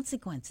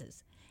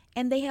consequences.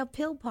 And they have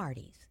pill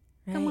parties.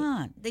 Come Right.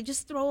 on. They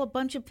just throw a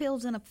bunch of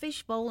pills in a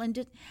fishbowl and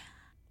just...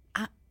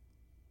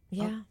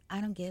 Yeah.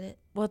 I don't get it.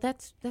 Well,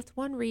 that's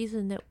one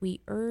reason that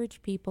we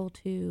urge people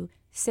to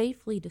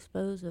safely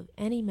dispose of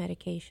any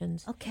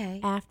medications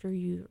after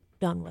you're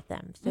done with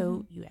them.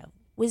 So you have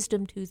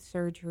wisdom tooth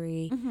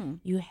surgery,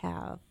 you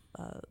have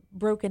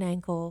broken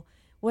ankle,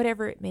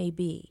 whatever it may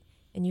be,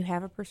 and you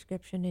have a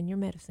prescription in your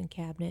medicine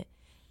cabinet.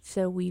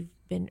 So we've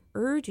been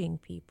urging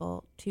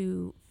people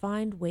to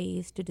find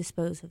ways to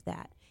dispose of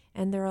that.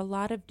 And there are a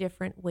lot of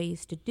different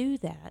ways to do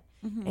that.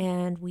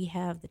 And we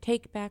have the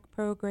Take Back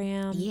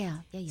program.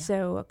 Yeah.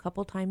 So a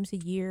couple times a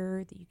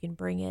year that you can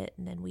bring it,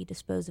 and then we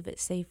dispose of it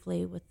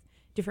safely with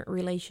different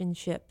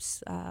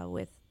relationships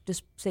with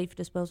safe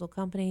disposal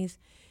companies.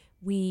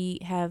 We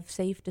have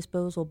safe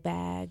disposal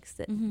bags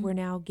that we're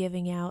now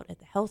giving out at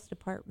the health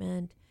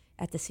department,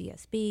 at the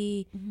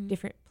CSB,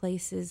 different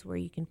places where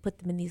you can put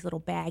them in these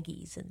little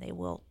baggies and they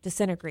will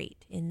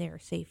disintegrate in there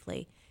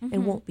safely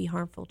and won't be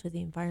harmful to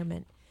the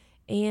environment.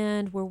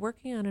 And we're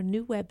working on a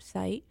new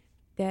website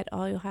that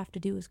all you'll have to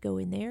do is go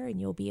in there and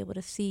you'll be able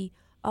to see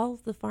all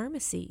of the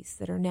pharmacies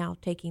that are now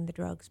taking the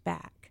drugs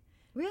back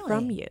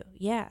from you.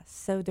 Yes.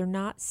 So they're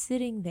not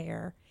sitting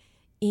there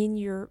in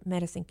your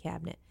medicine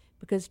cabinet,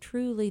 because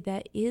truly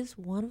that is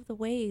one of the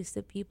ways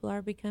that people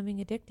are becoming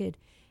addicted.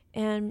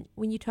 And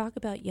when you talk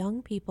about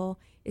young people,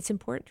 it's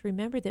important to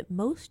remember that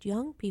most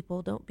young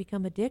people don't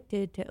become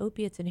addicted to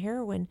opiates and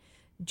heroin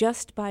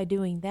just by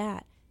doing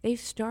that. They've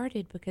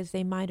started because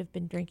they might have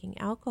been drinking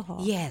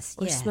alcohol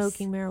or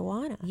smoking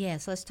marijuana.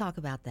 Yes, let's talk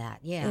about that.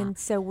 Yeah. And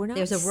so we're not...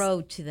 There's a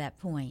road to that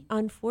point.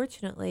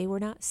 Unfortunately, we're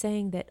not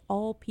saying that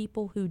all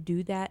people who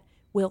do that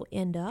will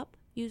end up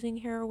using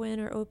heroin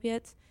or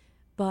opiates,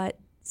 but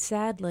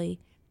sadly,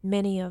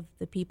 many of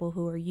the people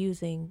who are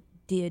using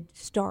did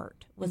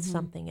start with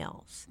something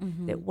else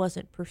that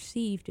wasn't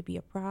perceived to be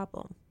a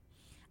problem.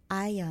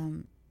 I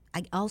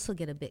also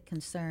get a bit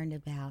concerned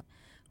about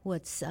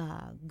what's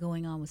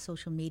going on with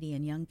social media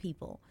and young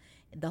people,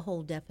 the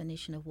whole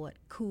definition of what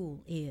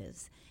cool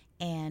is.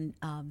 And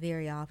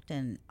very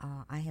often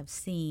I have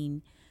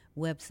seen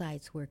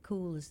websites where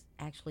cool is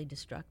actually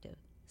destructive,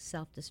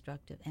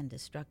 self-destructive, and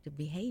destructive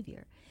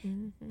behavior,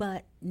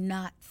 but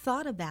not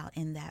thought about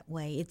in that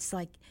way. It's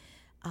like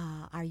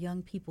our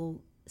young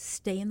people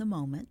stay in the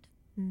moment.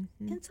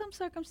 In some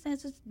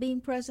circumstances, being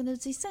present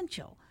is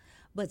essential.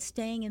 But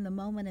staying in the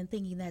moment and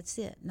thinking that's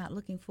it, not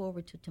looking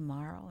forward to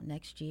tomorrow,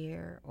 next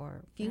year,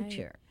 or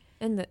future.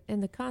 Right.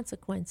 And the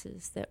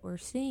consequences that we're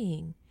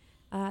seeing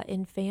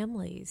in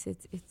families,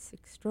 it's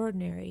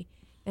extraordinary,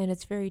 and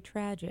it's very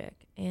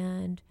tragic.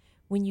 And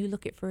when you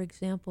look at, for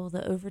example,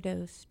 the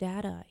overdose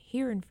data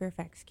here in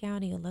Fairfax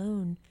County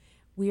alone,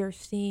 we are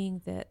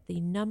seeing that the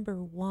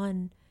number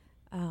one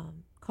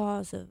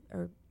cause of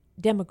or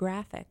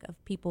demographic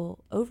of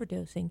people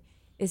overdosing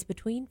is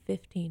between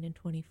 15 and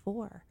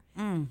 24.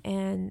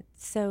 And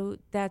so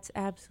that's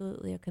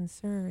absolutely a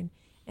concern,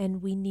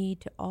 and we need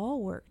to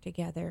all work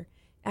together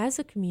as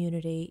a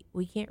community.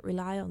 We can't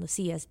rely on the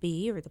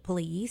CSB or the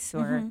police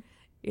or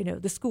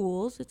the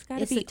schools. It's got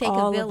to be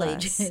all of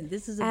us.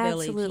 This is a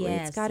Absolutely. village.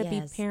 Yes, it's got to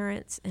be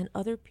parents and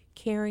other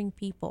caring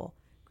people,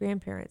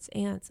 grandparents,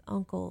 aunts,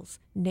 uncles,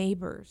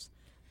 neighbors,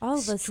 all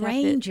of us.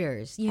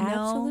 Strangers, you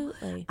know.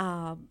 Absolutely.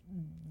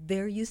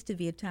 There used to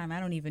be a time, I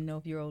don't even know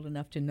if you're old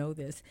enough to know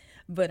this,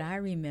 but I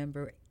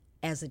remember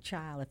as a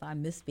child, if I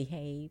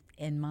misbehaved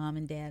and mom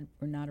and dad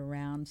were not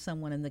around,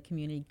 someone in the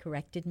community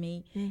corrected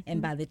me.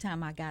 And by the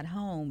time I got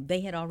home,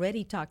 they had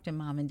already talked to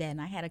mom and dad,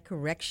 and I had a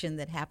correction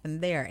that happened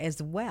there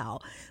as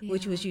well,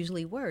 which was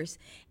usually worse.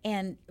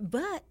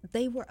 But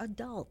they were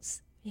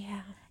adults.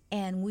 Yeah.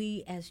 And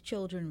we as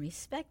children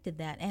respected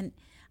that. And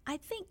I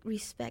think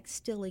respect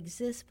still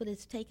exists, but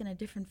it's taken a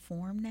different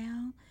form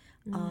now.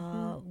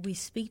 We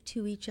speak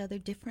to each other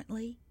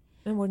differently.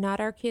 And we're not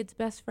our kids'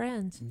 best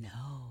friends. No.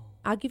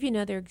 I'll give you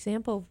another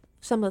example of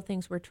some of the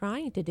things we're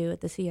trying to do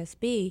at the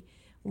CSB.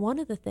 One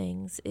of the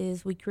things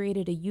is we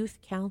created a youth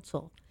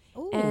council.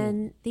 Ooh.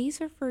 And these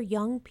are for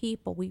young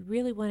people. We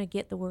really want to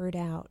get the word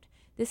out.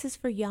 This is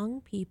for young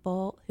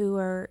people who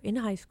are in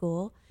high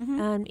school,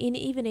 in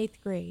even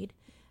 8th grade,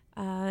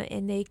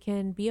 and they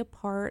can be a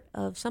part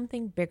of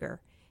something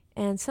bigger,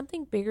 and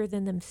something bigger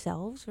than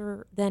themselves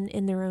or than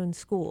in their own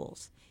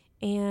schools.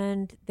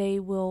 And they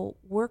will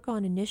work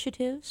on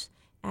initiatives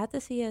at the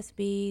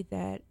CSB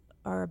that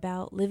are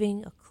about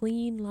living a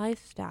clean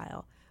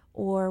lifestyle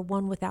or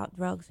one without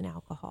drugs and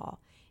alcohol.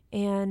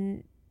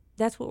 And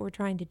that's what we're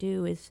trying to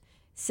do, is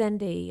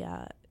send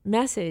a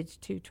message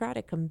to try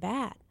to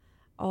combat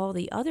all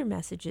the other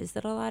messages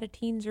that a lot of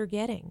teens are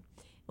getting.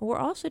 And we're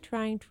also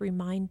trying to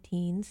remind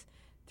teens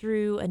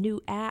through a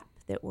new app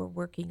that we're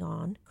working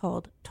on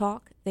called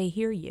Talk, They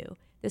Hear You.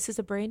 This is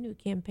a brand new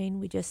campaign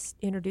we just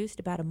introduced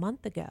about a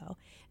month ago.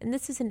 And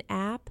this is an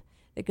app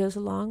that goes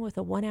along with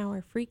a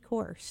 1-hour free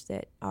course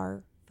that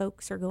our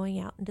folks are going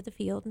out into the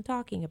field and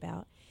talking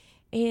about.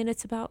 And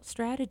it's about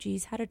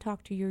strategies, how to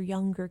talk to your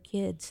younger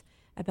kids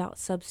about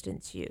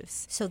substance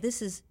use. So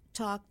this is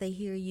talk, they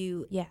hear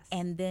you, yes,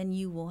 and then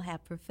you will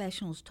have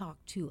professionals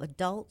talk to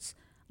adults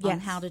on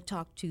Yes. how to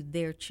talk to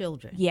their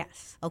children.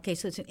 Yes. Okay,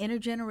 so it's an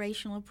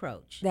intergenerational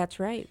approach. That's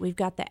right. We've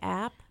got the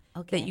app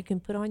Okay. that you can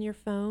put on your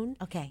phone.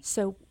 Okay.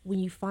 So when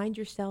you find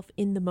yourself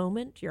in the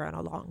moment, you're on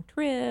a long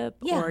trip,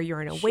 Yeah, or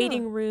you're in a sure.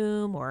 waiting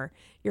room, or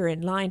you're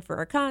in line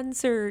for a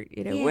concert,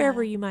 Yeah.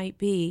 wherever you might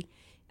be,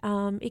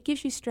 it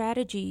gives you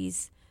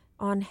strategies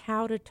on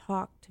how to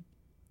talk to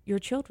your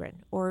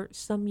children or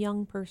some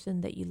young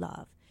person that you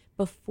love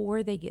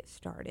before they get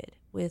started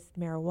with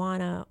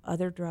marijuana,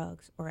 other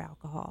drugs, or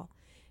alcohol.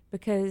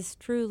 Because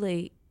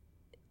truly,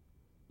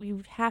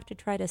 you have to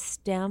try to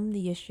stem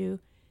the issue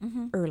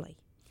early.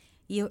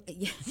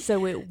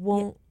 So it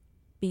won't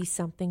be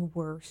something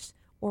worse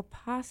or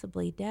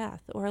possibly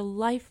death or a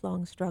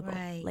lifelong struggle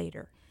Right.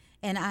 later.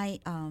 And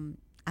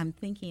I'm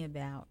thinking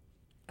about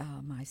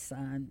my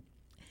son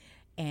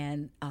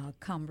and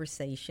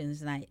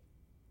conversations, and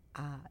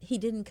he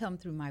didn't come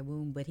through my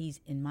womb, but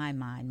he's in my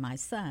mind, my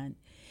son.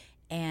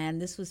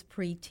 And this was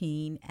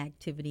preteen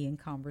activity and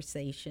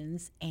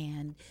conversations,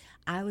 and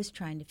I was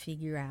trying to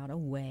figure out a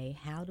way,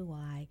 how do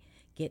I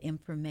get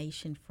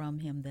information from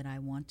him that I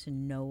want to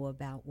know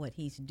about what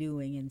he's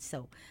doing? And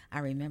so I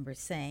remember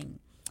saying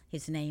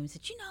his name,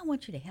 said, I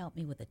want you to help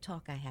me with a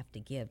talk I have to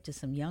give to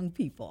some young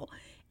people.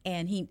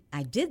 And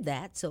I did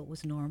that, so it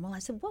was normal. I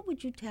said, what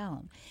would you tell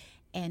him?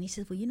 And he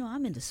says, well,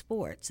 I'm into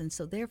sports, and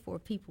so therefore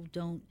people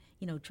don't,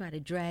 try to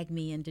drag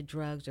me into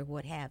drugs or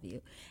what have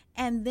you.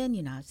 And then,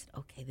 I said,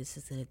 okay, this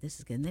is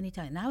good. And then he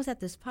told me, and I was at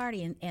this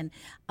party, and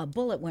a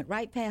bullet went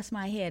right past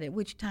my head, at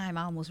which time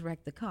I almost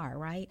wrecked the car,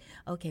 right?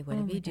 Okay,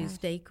 whatever you do,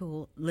 stay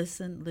cool,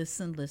 listen,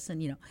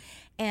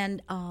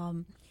 And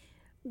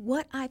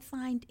what I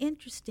find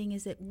interesting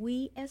is that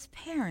we as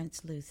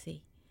parents,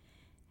 Lucy,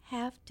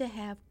 have to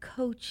have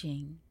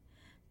coaching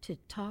to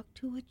talk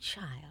to a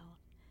child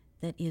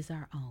that is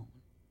our own,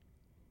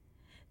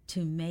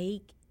 to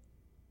make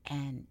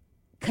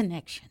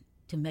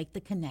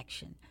the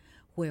connection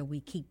where we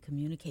keep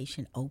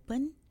communication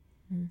open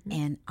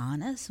and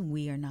honest.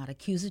 We are not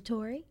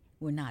accusatory.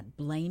 We're not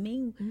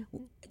blaming.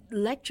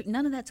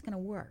 None of that's going to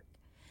work.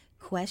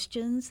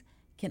 Questions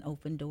can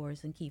open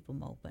doors and keep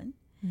them open.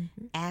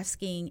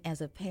 Asking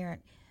as a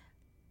parent,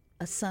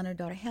 a son or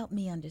daughter, help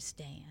me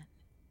understand.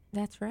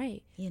 That's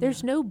right.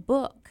 There's no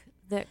book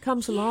that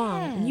comes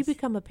along and you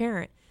become a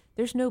parent.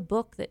 There's no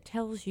book that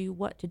tells you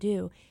what to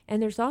do.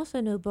 And there's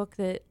also no book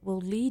that will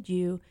lead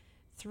you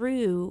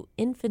through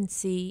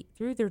infancy,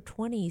 through their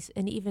 20s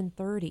and even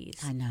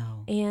 30s. I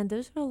know. And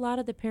those are a lot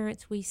of the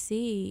parents we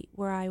see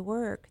where I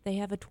work. They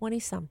have a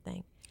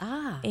 20-something.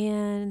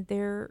 And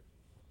they're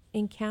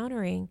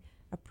encountering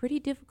a pretty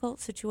difficult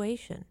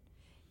situation.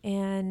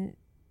 And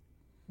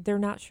they're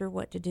not sure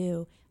what to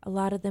do. A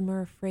lot of them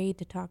are afraid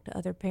to talk to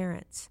other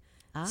parents.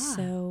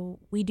 So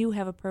we do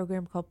have a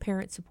program called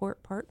Parent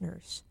Support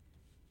Partners.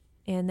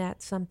 And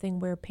that's something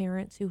where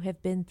parents who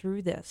have been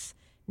through this,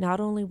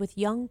 not only with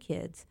young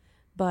kids,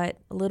 but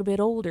a little bit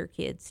older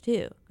kids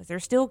too, because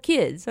they're still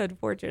kids,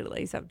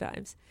 unfortunately,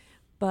 sometimes.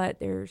 But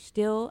they're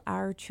still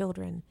our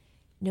children,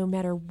 no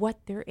matter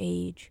what their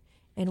age.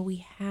 And we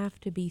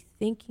have to be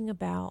thinking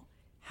about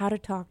how to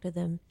talk to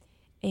them.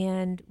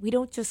 And we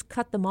don't just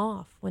cut them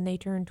off when they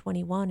turn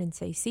 21 and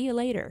say, see you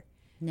later.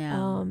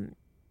 No.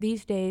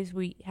 These days,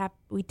 we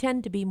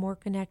tend to be more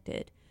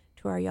connected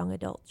to our young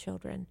adult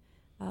children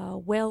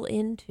well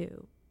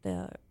into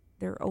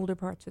their older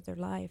parts of their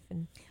life.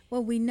 And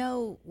well, we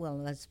know,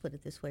 let's put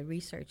it this way,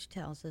 research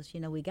tells us,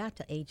 we got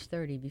to age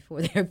 30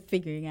 before they're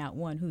figuring out,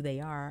 one, who they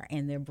are,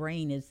 and their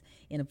brain is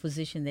in a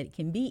position that it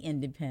can be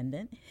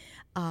independent.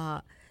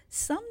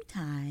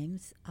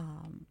 Sometimes,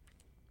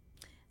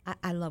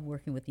 I love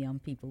working with young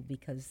people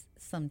because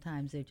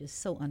sometimes they're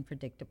just so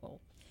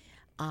unpredictable.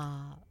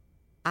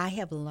 I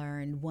have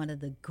learned one of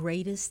the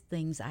greatest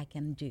things I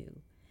can do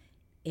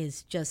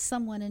is just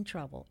someone in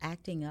trouble,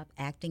 acting up,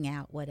 acting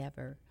out,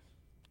 whatever,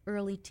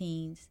 early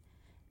teens,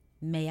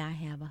 may I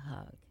have a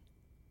hug?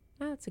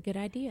 Oh, that's a good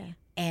idea.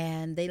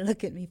 And they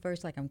look at me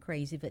first like I'm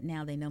crazy, but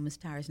now they know Miss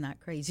Tyra's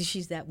not crazy.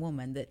 She's that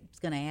woman that's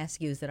going to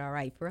ask you, is it all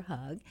right for a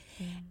hug?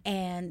 Yeah.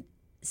 And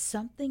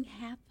something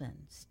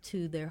happens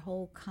to their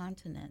whole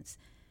countenance.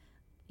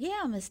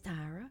 Yeah, Miss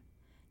Tyra.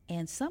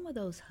 And some of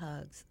those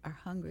hugs are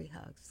hungry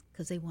hugs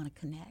because they want to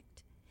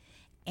connect.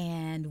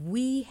 And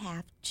we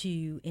have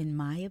to, in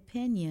my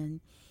opinion,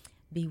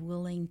 be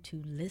willing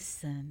to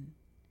listen.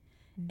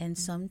 And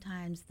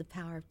sometimes the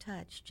power of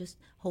touch, just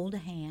hold a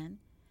hand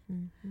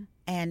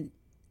and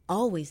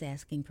always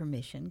asking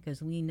permission,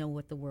 because we know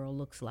what the world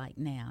looks like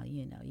now.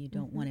 You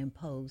don't want to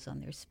impose on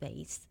their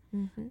space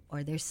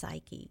or their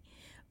psyche.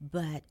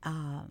 But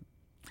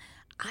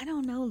I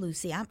don't know,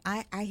 Lucy.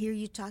 I hear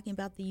you talking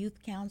about the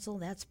youth council.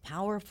 That's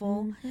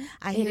powerful.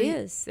 It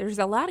is. There's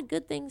a lot of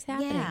good things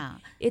happening. Yeah.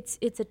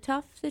 It's a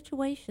tough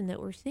situation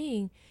that we're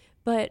seeing,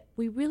 but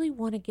we really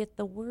want to get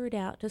the word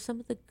out to some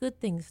of the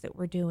good things that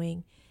we're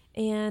doing.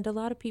 And a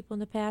lot of people in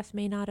the past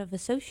may not have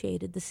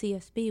associated the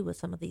CSB with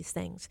some of these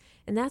things.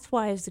 And that's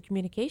why, as the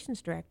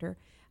communications director,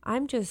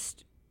 I'm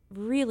just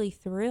really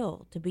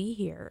thrilled to be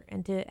here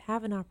and to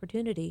have an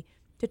opportunity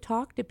to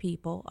talk to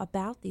people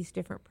about these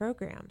different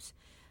programs.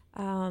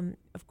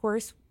 Of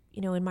course,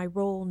 in my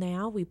role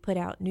now, we put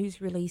out news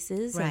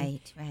releases.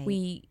 Right.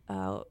 We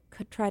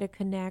try to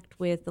connect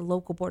with the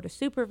local Board of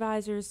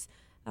Supervisors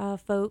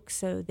folks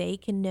so they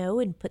can know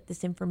and put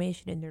this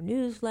information in their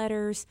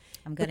newsletters.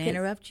 I'm going to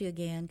interrupt you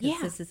again because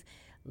Yeah. this is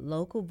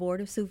local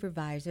Board of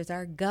Supervisors,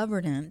 our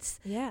governance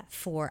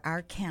for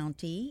our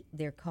county.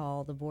 They're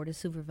called the Board of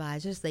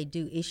Supervisors. They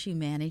do issue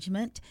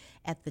management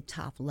at the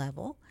top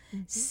level.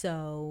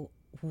 So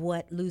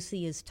what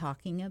Lucy is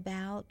talking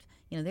about,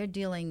 they're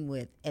dealing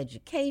with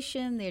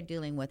education, they're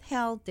dealing with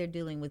health, they're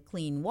dealing with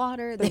clean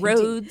water, The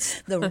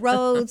roads. the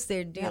roads,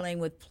 they're dealing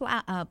with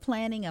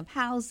planning of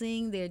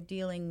housing, they're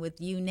dealing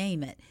with you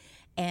name it.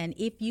 And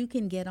if you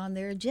can get on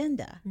their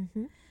agenda,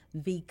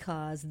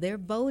 because they're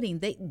voting,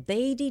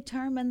 they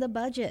determine the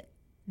budget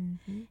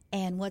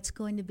and what's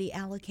going to be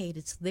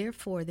allocated. So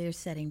therefore, they're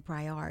setting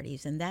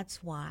priorities, and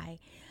that's why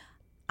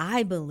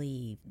I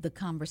believe the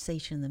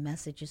conversation, the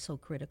message is so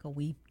critical.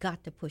 We've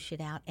got to push it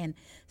out. And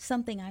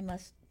something I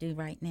must do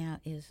right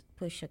now is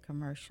push a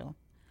commercial.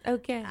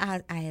 Okay.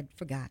 I had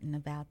forgotten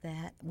about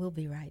that. We'll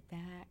be right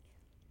back.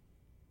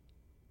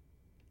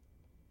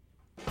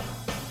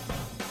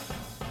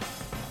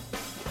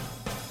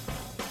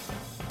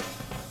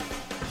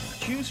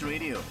 Choose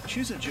radio.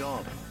 Choose a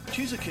job.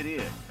 Choose a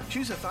career.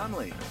 Choose a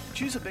family.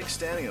 Choose a big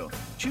stereo.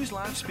 Choose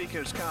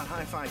loudspeakers, car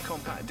hi-fi,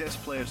 compact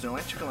disc players, and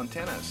electrical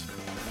antennas.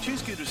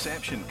 Choose good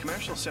reception,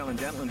 commercial cell and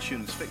dental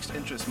insurance, fixed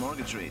interest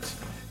mortgage rates.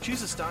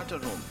 Choose a starter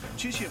home.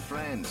 Choose your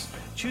friends.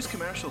 Choose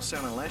commercial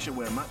cell and leisure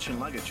wear, matching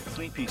luggage, a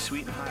three-piece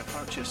suite and hire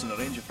purchase and a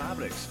range of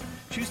fabrics.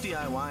 Choose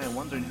DIY and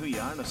wondering who you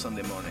are on a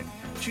Sunday morning.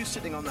 Choose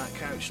sitting on that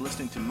couch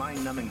listening to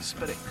mind-numbing,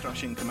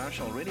 spirit-crushing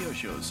commercial radio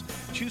shows.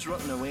 Choose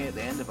rotting away at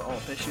the end of it all,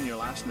 fishing your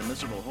last in a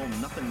miserable home,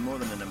 nothing more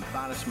than an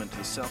embarrassment to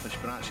the selfish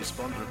branch you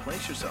spawned to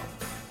replace yourself.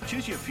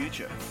 Choose your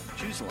future.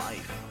 Choose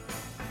life.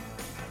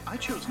 I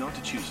chose not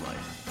to choose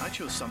life. I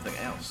chose something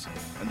else.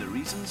 And the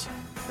reasons?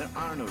 There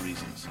are no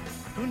reasons.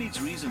 Who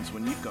needs reasons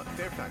when you've got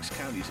Fairfax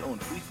County's own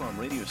freeform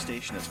radio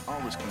station that's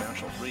always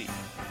commercial free?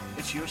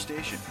 It's your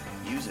station.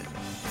 Use it.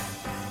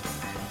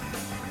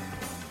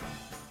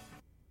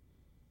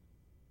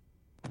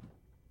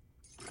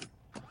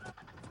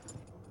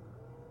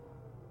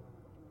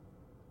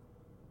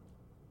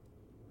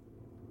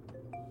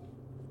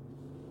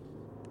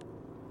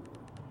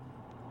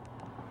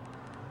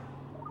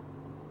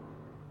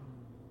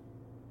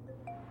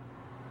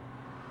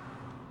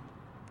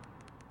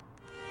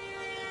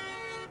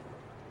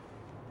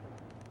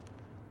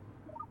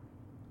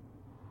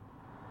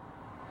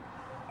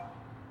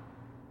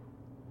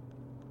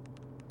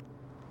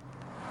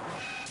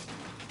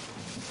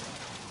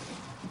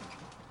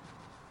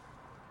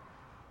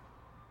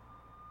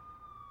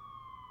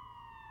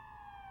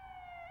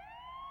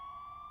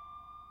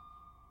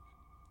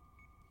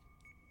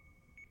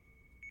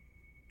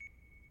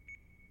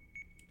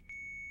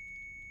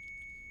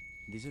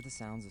 These are the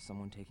sounds of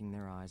someone taking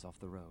their eyes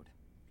off the road.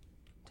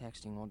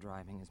 Texting while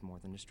driving is more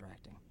than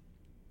distracting.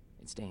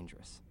 It's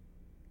dangerous.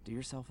 Do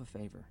yourself a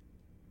favor.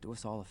 Do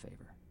us all a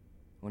favor.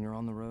 When you're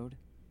on the road,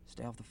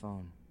 stay off the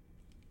phone.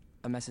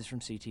 A message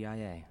from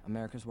CTIA,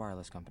 America's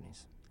Wireless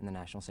Companies, and the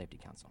National Safety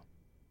Council.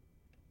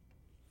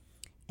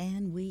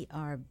 And we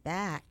are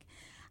back.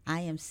 I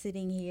am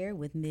sitting here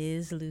with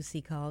Ms.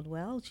 Lucy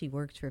Caldwell. She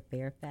works for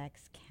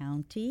Fairfax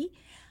County.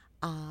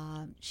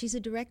 She's a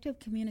director of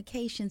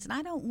communications, and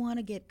I don't want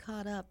to get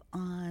caught up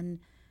on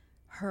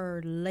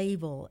her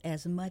label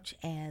as much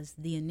as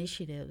the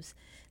initiatives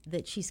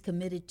that she's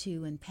committed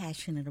to and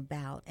passionate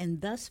about.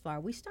 And thus far,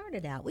 we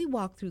started out, we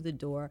walked through the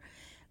door,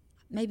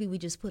 maybe we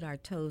just put our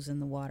toes in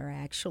the water,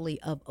 actually,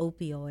 of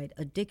opioid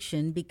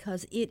addiction,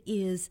 because it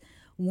is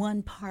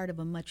one part of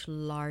a much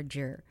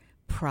larger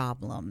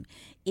problem.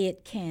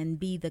 It can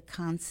be the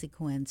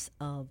consequence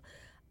of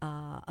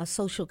a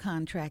social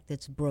contract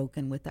that's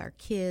broken with our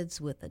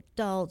kids, with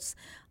adults,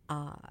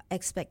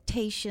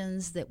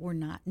 expectations that were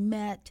not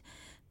met,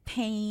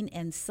 pain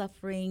and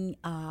suffering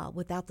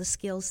without the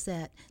skill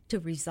set to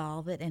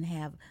resolve it and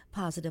have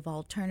positive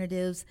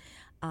alternatives.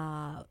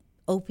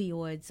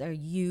 Opioids are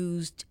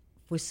used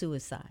for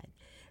suicide.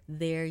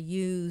 They're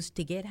used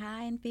to get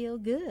high and feel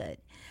good.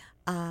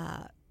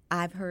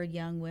 I've heard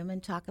young women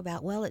talk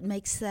about, well, it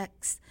makes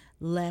sex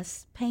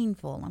less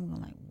painful. I'm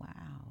going like, wow,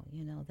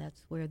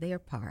 that's where they're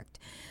parked.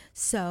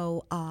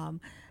 So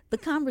the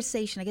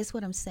conversation, I guess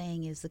what I'm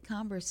saying is the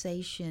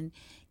conversation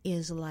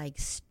is like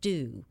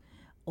stew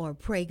or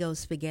Prego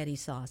spaghetti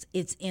sauce.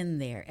 It's in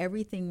there.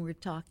 Everything we're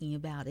talking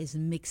about is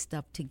mixed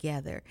up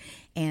together.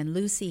 And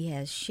Lucy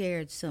has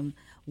shared some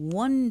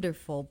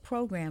wonderful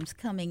programs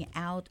coming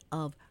out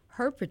of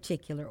her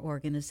particular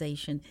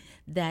organization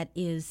that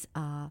is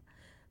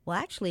well,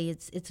 actually,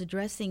 it's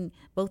addressing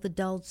both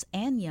adults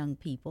and young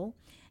people.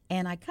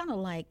 And I kind of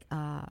like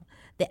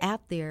the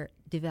app they're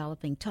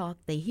developing, Talk,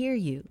 They Hear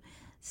You.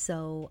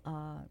 So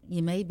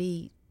you may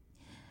be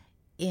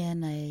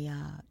in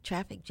a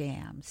traffic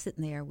jam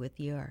sitting there with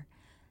your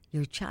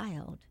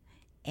child,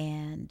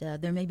 and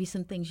there may be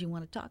some things you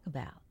want to talk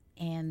about.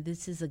 And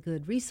this is a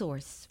good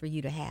resource for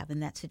you to have in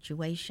that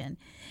situation.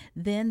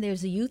 Then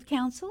there's a youth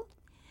council,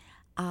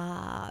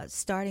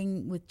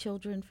 starting with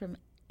children from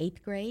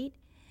 8th grade.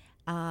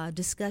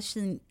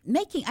 Discussion,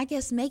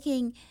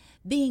 making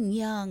being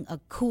young a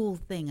cool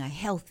thing, a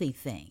healthy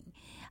thing.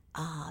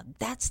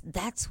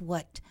 That's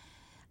what,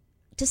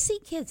 to see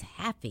kids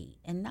happy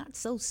and not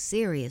so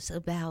serious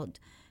about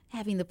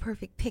having the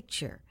perfect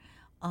picture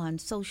on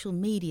social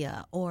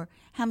media or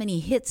how many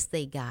hits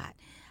they got,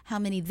 how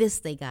many this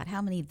they got,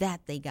 how many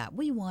that they got.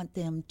 We want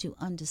them to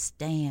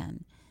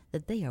understand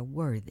that they are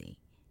worthy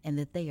and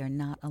that they are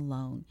not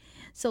alone.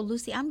 So,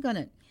 Lucy, I'm going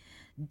to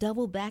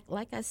double back.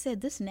 Like I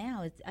said, this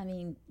now,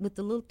 with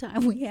the little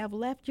time we have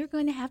left, you're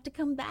going to have to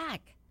come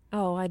back.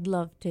 Oh, I'd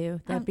love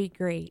to. That'd be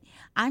great.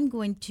 I'm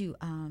going to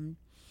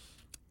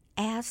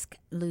ask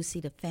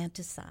Lucy to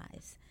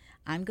fantasize.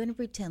 I'm going to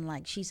pretend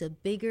like she's a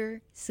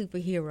bigger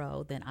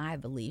superhero than I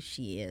believe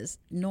she is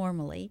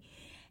normally,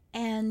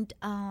 and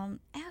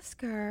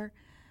ask her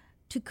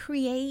to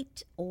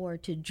create or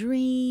to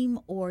dream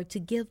or to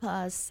give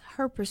us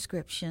her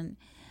prescription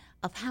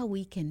of how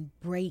we can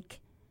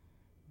break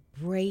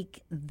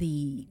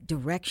the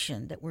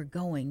direction that we're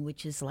going,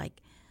 which is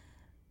like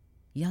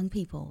young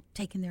people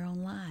taking their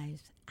own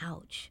lives.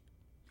 Ouch.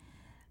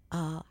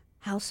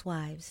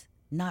 Housewives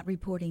not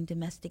reporting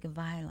domestic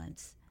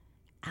violence.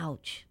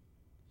 Ouch.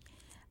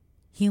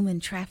 Human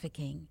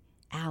trafficking.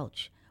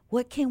 Ouch.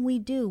 What can we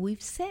do?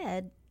 We've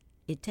said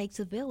it takes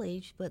a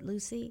village, but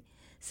Lucy,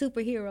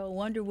 superhero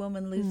Wonder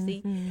Woman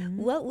Lucy,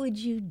 what would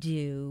you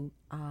do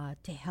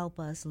to help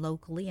us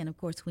locally? And of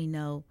course, we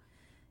know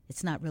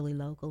it's not really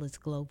local, it's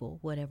global,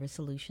 whatever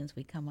solutions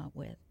we come up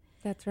with.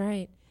 That's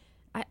right.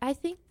 I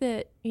think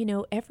that,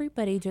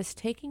 everybody just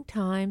taking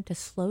time to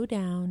slow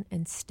down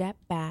and step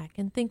back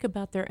and think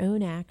about their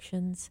own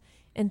actions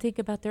and think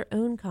about their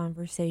own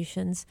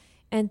conversations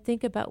and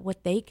think about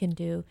what they can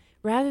do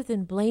rather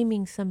than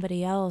blaming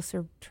somebody else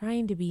or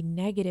trying to be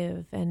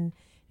negative and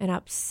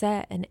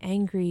upset and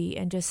angry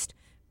and just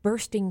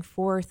bursting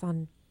forth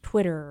on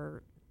Twitter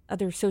or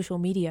other social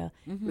media.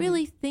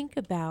 Really think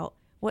about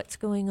what's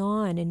going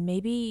on and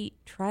maybe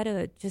try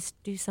to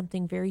just do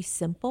something very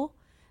simple.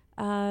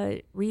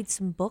 Read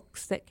some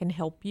books that can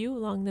help you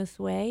along this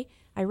way.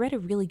 I read a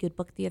really good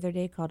book the other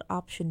day called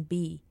Option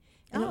B,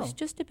 and it was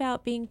just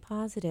about being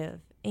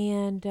positive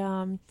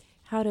and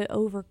how to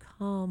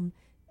overcome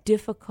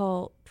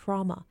difficult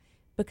trauma.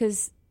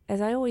 Because, as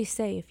I always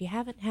say, if you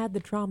haven't had the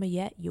trauma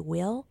yet, you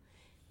will,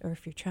 or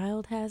if your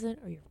child hasn't,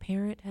 or your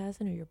parent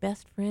hasn't, or your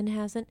best friend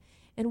hasn't.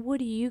 And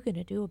what are you going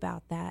to do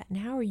about that? And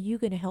how are you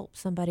going to help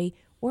somebody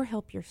or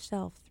help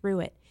yourself through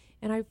it?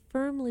 And I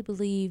firmly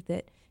believe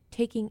that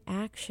taking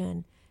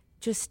action,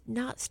 just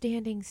not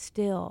standing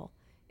still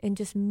and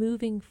just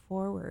moving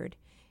forward.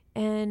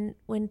 And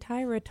when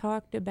Tyra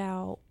talked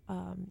about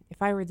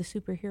if I were the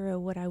superhero,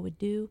 what I would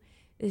do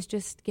is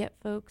just get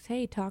folks,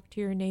 hey, talk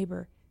to your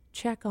neighbor,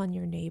 check on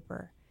your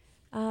neighbor.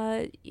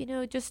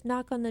 Just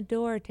knock on the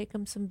door, take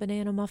them some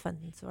banana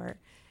muffins or,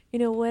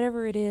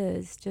 whatever it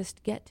is,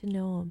 just get to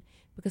know them.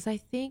 Because I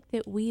think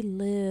that we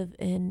live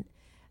in,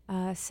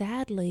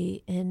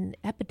 sadly, an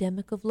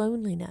epidemic of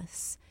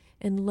loneliness.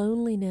 And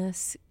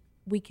loneliness,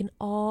 we can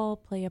all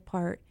play a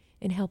part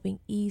in helping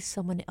ease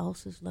someone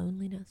else's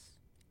loneliness.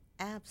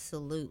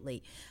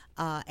 Absolutely.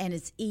 And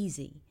it's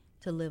easy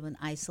to live an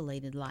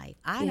isolated life.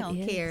 I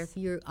don't care if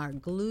you are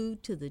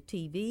glued to the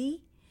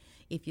TV,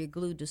 if you're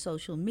glued to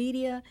social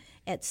media.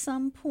 At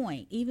some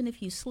point, even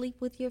if you sleep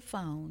with your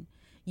phone,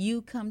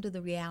 you come to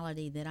the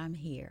reality that I'm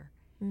here.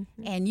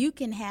 And you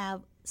can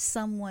have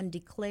someone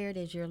declared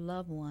as your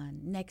loved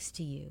one next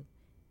to you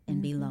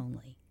and be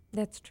lonely.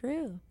 That's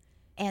true.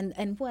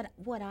 And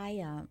what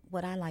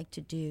I like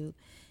to do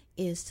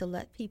is to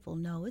let people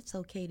know it's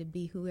okay to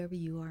be whoever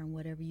you are and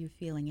whatever you're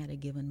feeling at a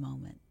given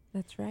moment.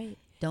 That's right.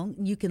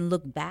 You can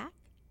look back,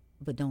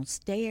 but don't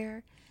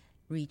stare.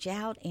 Reach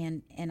out,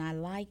 and I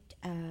liked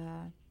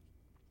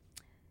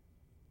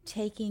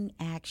taking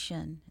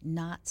action,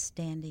 not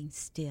standing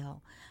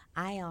still.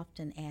 I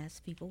often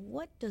ask people,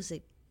 what does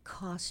it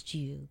cost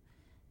you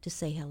to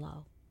say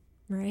hello?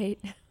 Right.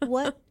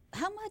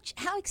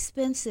 How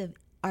expensive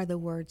are the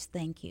words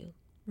thank you?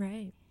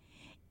 Right.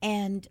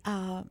 And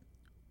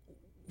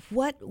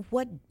what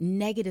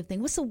negative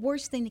thing, what's the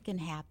worst thing that can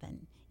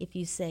happen if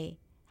you say,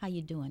 how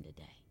you doing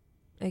today?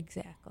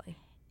 Exactly.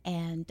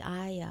 And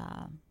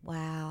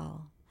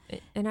wow.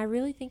 And I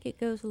really think it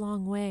goes a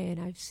long way, and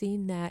I've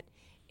seen that.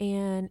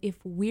 And if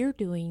we're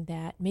doing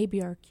that,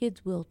 maybe our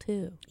kids will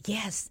too.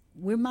 Yes,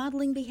 we're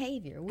modeling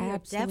behavior. We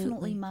Absolutely. are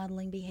definitely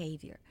modeling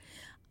behavior.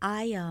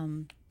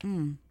 I'm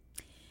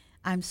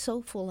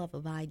so full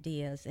of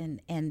ideas,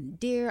 and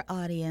dear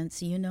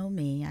audience, you know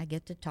me, I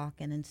get to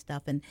talking and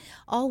stuff, and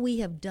all we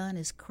have done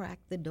is crack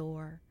the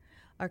door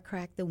or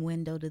crack the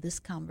window to this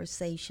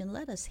conversation.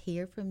 Let us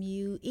hear from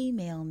you.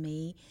 Email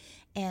me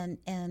and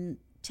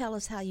tell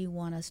us how you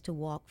want us to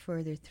walk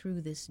further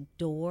through this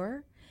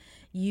door.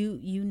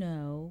 You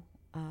know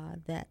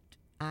that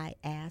I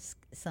ask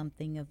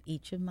something of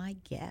each of my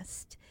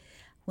guests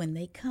when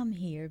they come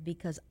here,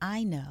 because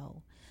I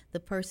know the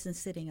person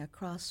sitting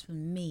across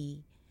from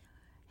me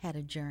had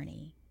a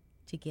journey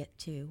to get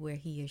to where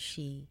he or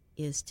she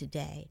is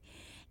today.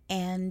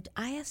 And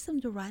I asked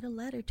them to write a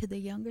letter to their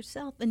younger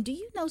self. And do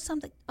you know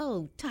something?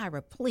 Oh,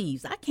 Tyra,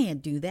 please, I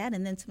can't do that.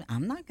 And then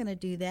I'm not going to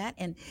do that.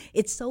 And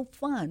it's so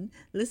fun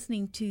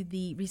listening to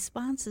the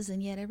responses,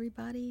 and yet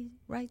everybody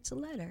writes a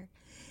letter.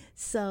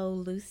 So,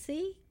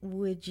 Lucy,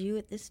 would you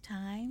at this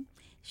time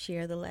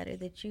share the letter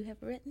that you have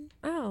written?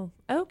 Oh,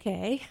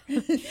 okay.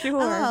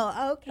 Sure.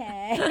 Oh,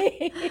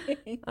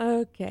 okay.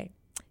 Okay.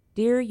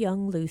 Dear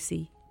young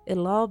Lucy,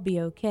 it'll all be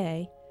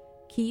okay.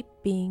 Keep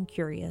being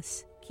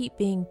curious. Keep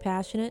being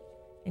passionate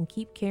and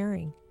keep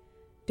caring.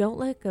 Don't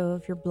let go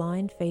of your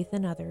blind faith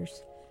in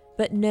others,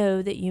 but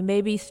know that you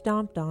may be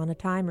stomped on a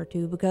time or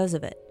two because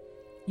of it.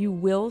 You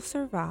will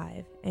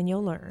survive and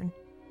you'll learn.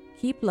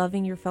 Keep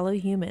loving your fellow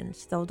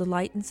humans. They'll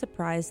delight and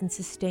surprise and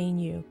sustain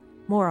you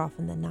more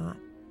often than not.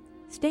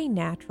 Stay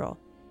natural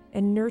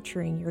and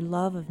nurturing your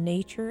love of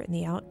nature and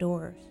the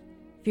outdoors.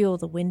 Feel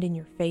the wind in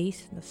your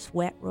face and the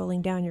sweat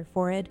rolling down your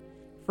forehead,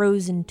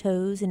 frozen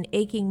toes and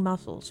aching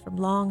muscles from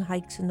long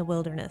hikes in the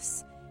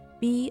wilderness.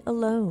 Be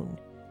alone.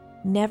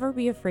 Never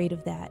be afraid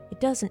of that. It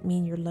doesn't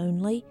mean you're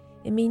lonely.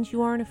 It means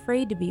you aren't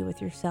afraid to be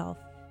with yourself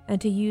and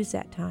to use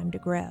that time to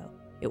grow.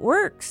 It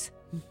works.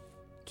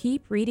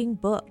 Keep reading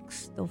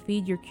books. They'll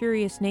feed your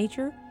curious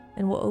nature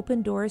and will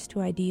open doors to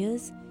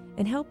ideas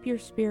and help your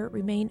spirit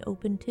remain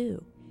open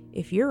too.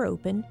 If you're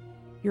open,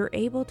 you're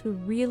able to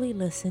really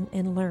listen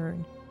and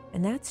learn,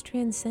 and that's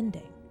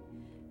transcending.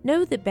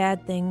 Know that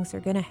bad things are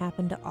going to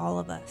happen to all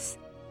of us,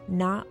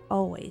 not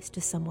always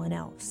to someone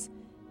else,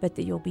 but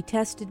that you'll be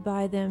tested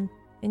by them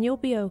and you'll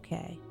be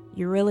okay.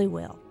 You really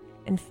will.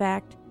 In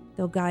fact,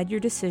 they'll guide your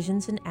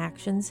decisions and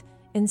actions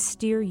and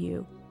steer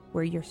you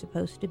where you're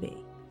supposed to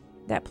be.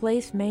 That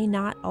place may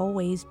not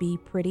always be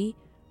pretty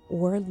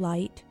or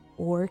light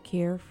or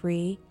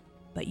carefree,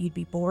 but you'd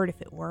be bored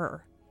if it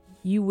were.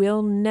 You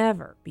will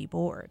never be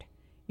bored.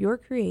 You're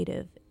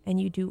creative, and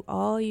you do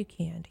all you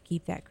can to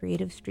keep that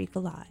creative streak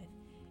alive.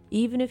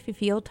 Even if you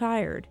feel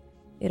tired,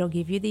 it'll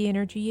give you the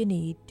energy you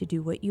need to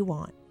do what you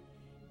want.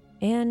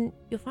 And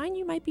you'll find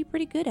you might be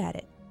pretty good at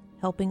it,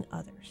 helping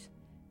others.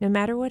 No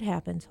matter what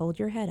happens, hold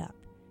your head up.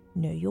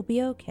 Know you'll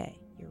be okay.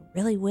 You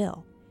really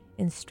will.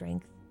 In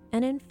strength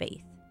and in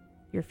faith,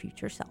 your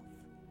future self.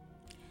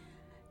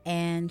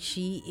 And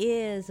she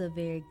is a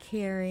very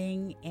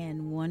caring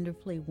and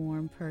wonderfully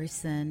warm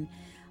person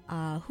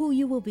who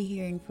you will be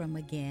hearing from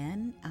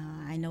again.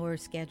 I know her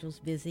schedule's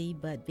busy,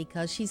 but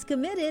because she's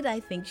committed, I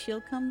think she'll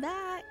come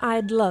back.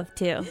 I'd love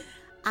to.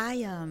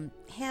 I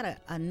had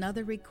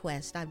another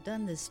request. I've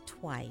done this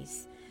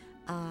twice.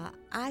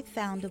 I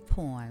found a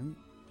poem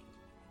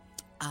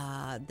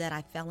that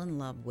I fell in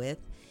love with,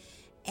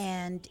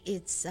 and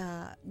it's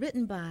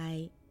written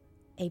by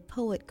a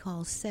poet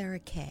called Sarah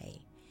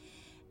Kay.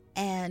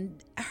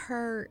 And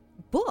her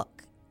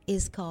book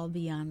is called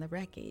Beyond the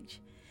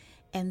Wreckage.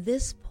 And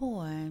this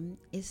poem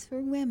is for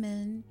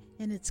women,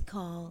 and it's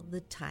called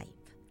The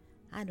Type.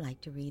 I'd like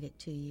to read it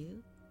to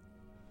you.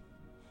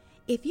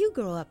 If you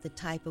grow up the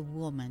type of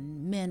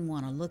woman men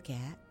want to look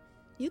at,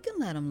 you can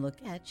let them look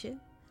at you.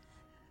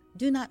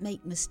 Do not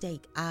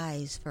mistake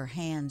eyes for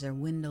hands or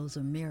windows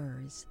or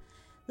mirrors.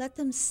 Let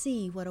them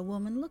see what a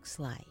woman looks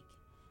like.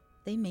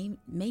 They may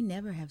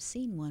never have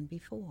seen one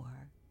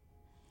before.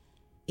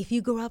 If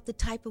you grow up the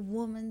type of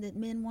woman that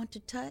men want to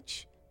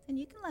touch, then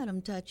you can let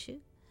them touch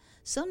you.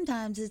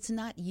 Sometimes it's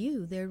not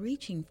you they're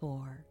reaching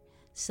for.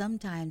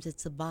 Sometimes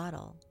it's a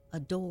bottle, a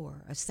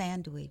door, a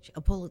sandwich,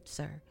 a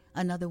Pulitzer,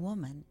 another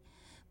woman.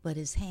 But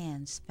his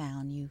hands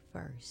found you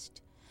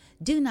first.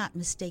 Do not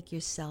mistake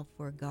yourself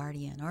for a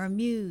guardian or a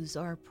muse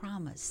or a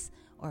promise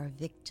or a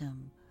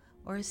victim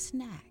or a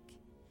snack.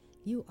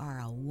 You are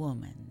a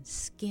woman,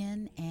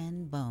 skin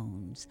and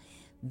bones,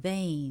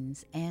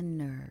 veins and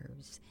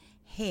nerves,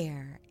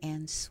 hair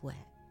and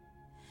sweat.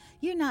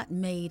 You're not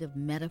made of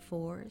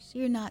metaphors.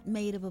 You're not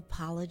made of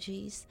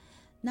apologies,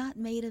 not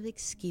made of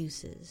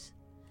excuses.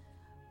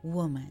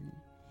 Woman,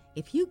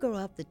 if you grow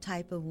up the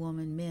type of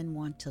woman men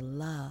want to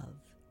love,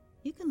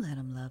 you can let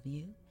them love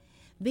you.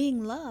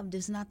 Being loved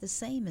is not the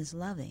same as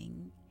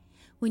loving.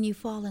 When you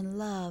fall in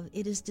love,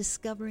 it is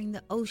discovering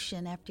the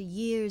ocean after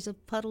years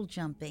of puddle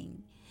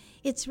jumping.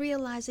 It's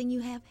realizing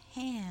you have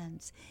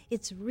hands.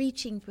 It's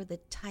reaching for the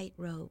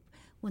tightrope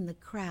when the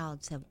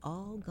crowds have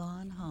all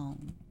gone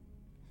home.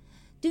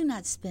 Do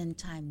not spend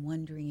time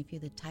wondering if you're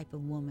the type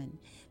of woman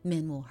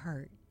men will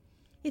hurt.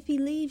 If he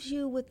leaves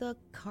you with a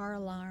car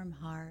alarm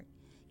heart,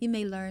 you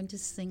may learn to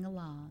sing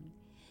along.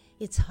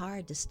 It's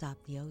hard to stop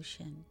the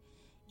ocean.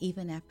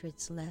 Even after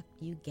it's left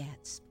you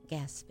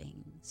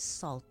gasping,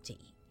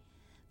 salty.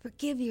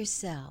 Forgive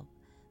yourself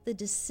the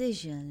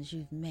decisions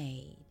you've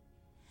made,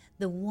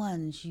 the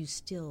ones you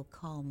still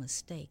call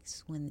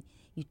mistakes when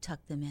you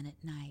tuck them in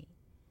at night.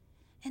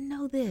 And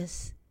know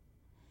this,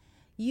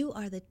 You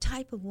are the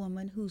type of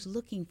woman who's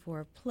looking for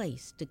a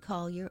place to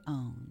call your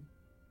own.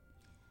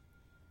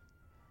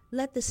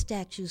 Let the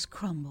statues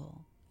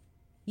crumble.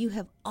 You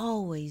have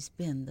always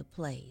been the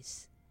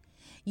place.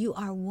 You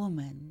are a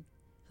woman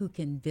who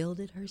can build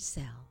it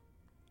herself.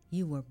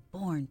 You were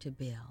born to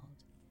build.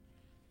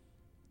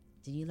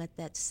 Do you let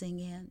that sink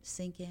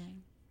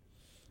in?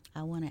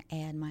 I want to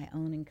add my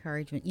own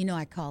encouragement. You know,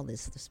 I call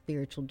this the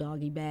spiritual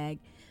doggy bag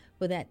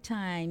for that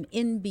time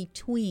in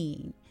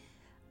between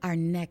our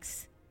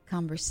next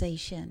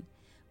conversation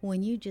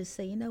when you just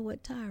say, you know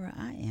what, Tyra,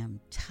 I am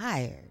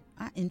tired.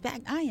 In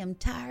fact, I am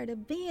tired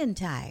of being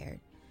tired.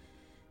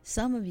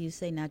 Some of you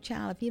say, now,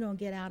 child, if you don't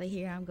get out of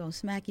here, I'm going to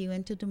smack you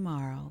into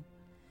tomorrow.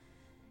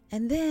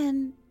 And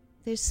then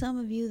there's some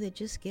of you that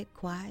just get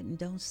quiet and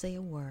don't say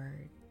a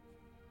word.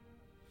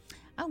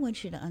 I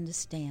want you to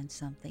understand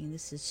something.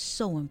 This is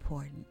so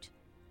important.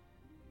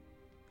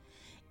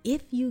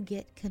 If you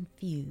get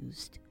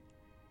confused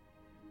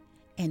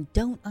and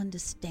don't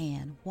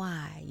understand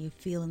why you're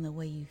feeling the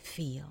way you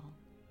feel,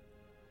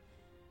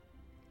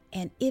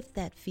 and if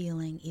that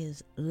feeling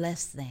is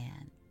less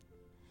than,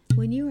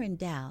 when you're in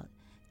doubt,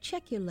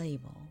 check your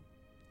label.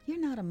 You're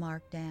not a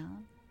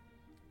markdown.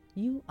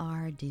 You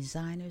are a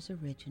designer's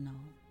original.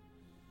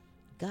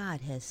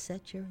 God has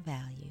set your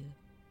value.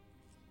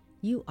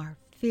 You are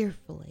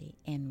fearfully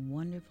and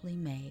wonderfully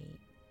made.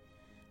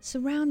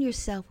 Surround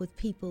yourself with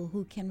people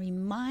who can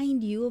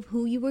remind you of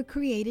who you were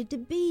created to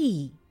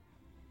be.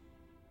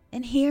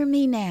 And hear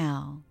me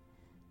now.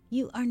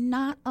 You are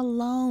not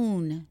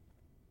alone.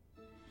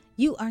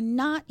 You are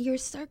not your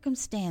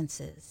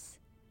circumstances.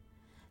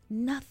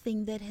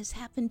 Nothing that has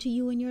happened to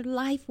you in your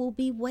life will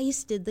be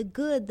wasted. The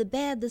good, the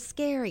bad, the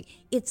scary.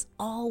 It's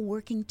all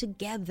working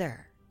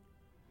together.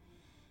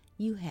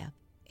 You have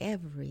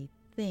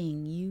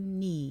everything you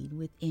need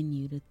within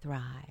you to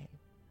thrive.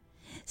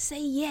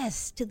 Say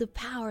yes to the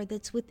power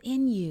that's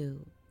within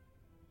you.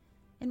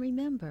 And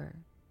remember,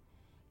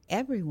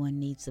 everyone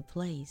needs a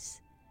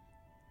place,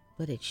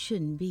 but it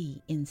shouldn't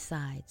be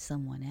inside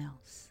someone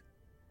else.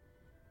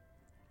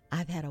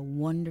 I've had a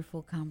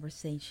wonderful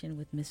conversation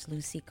with Miss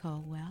Lucy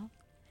Caldwell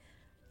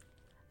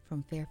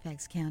from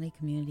Fairfax County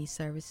Community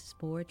Services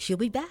Board. She'll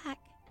be back,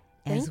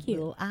 as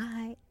will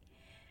I.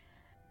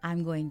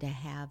 I'm going to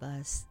have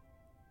us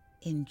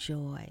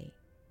enjoy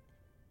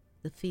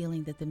the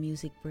feeling that the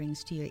music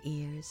brings to your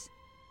ears.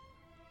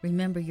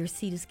 Remember, your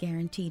seat is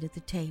guaranteed at the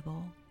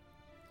table.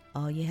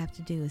 All you have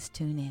to do is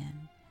tune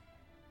in.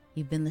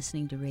 You've been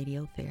listening to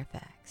Radio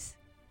Fairfax.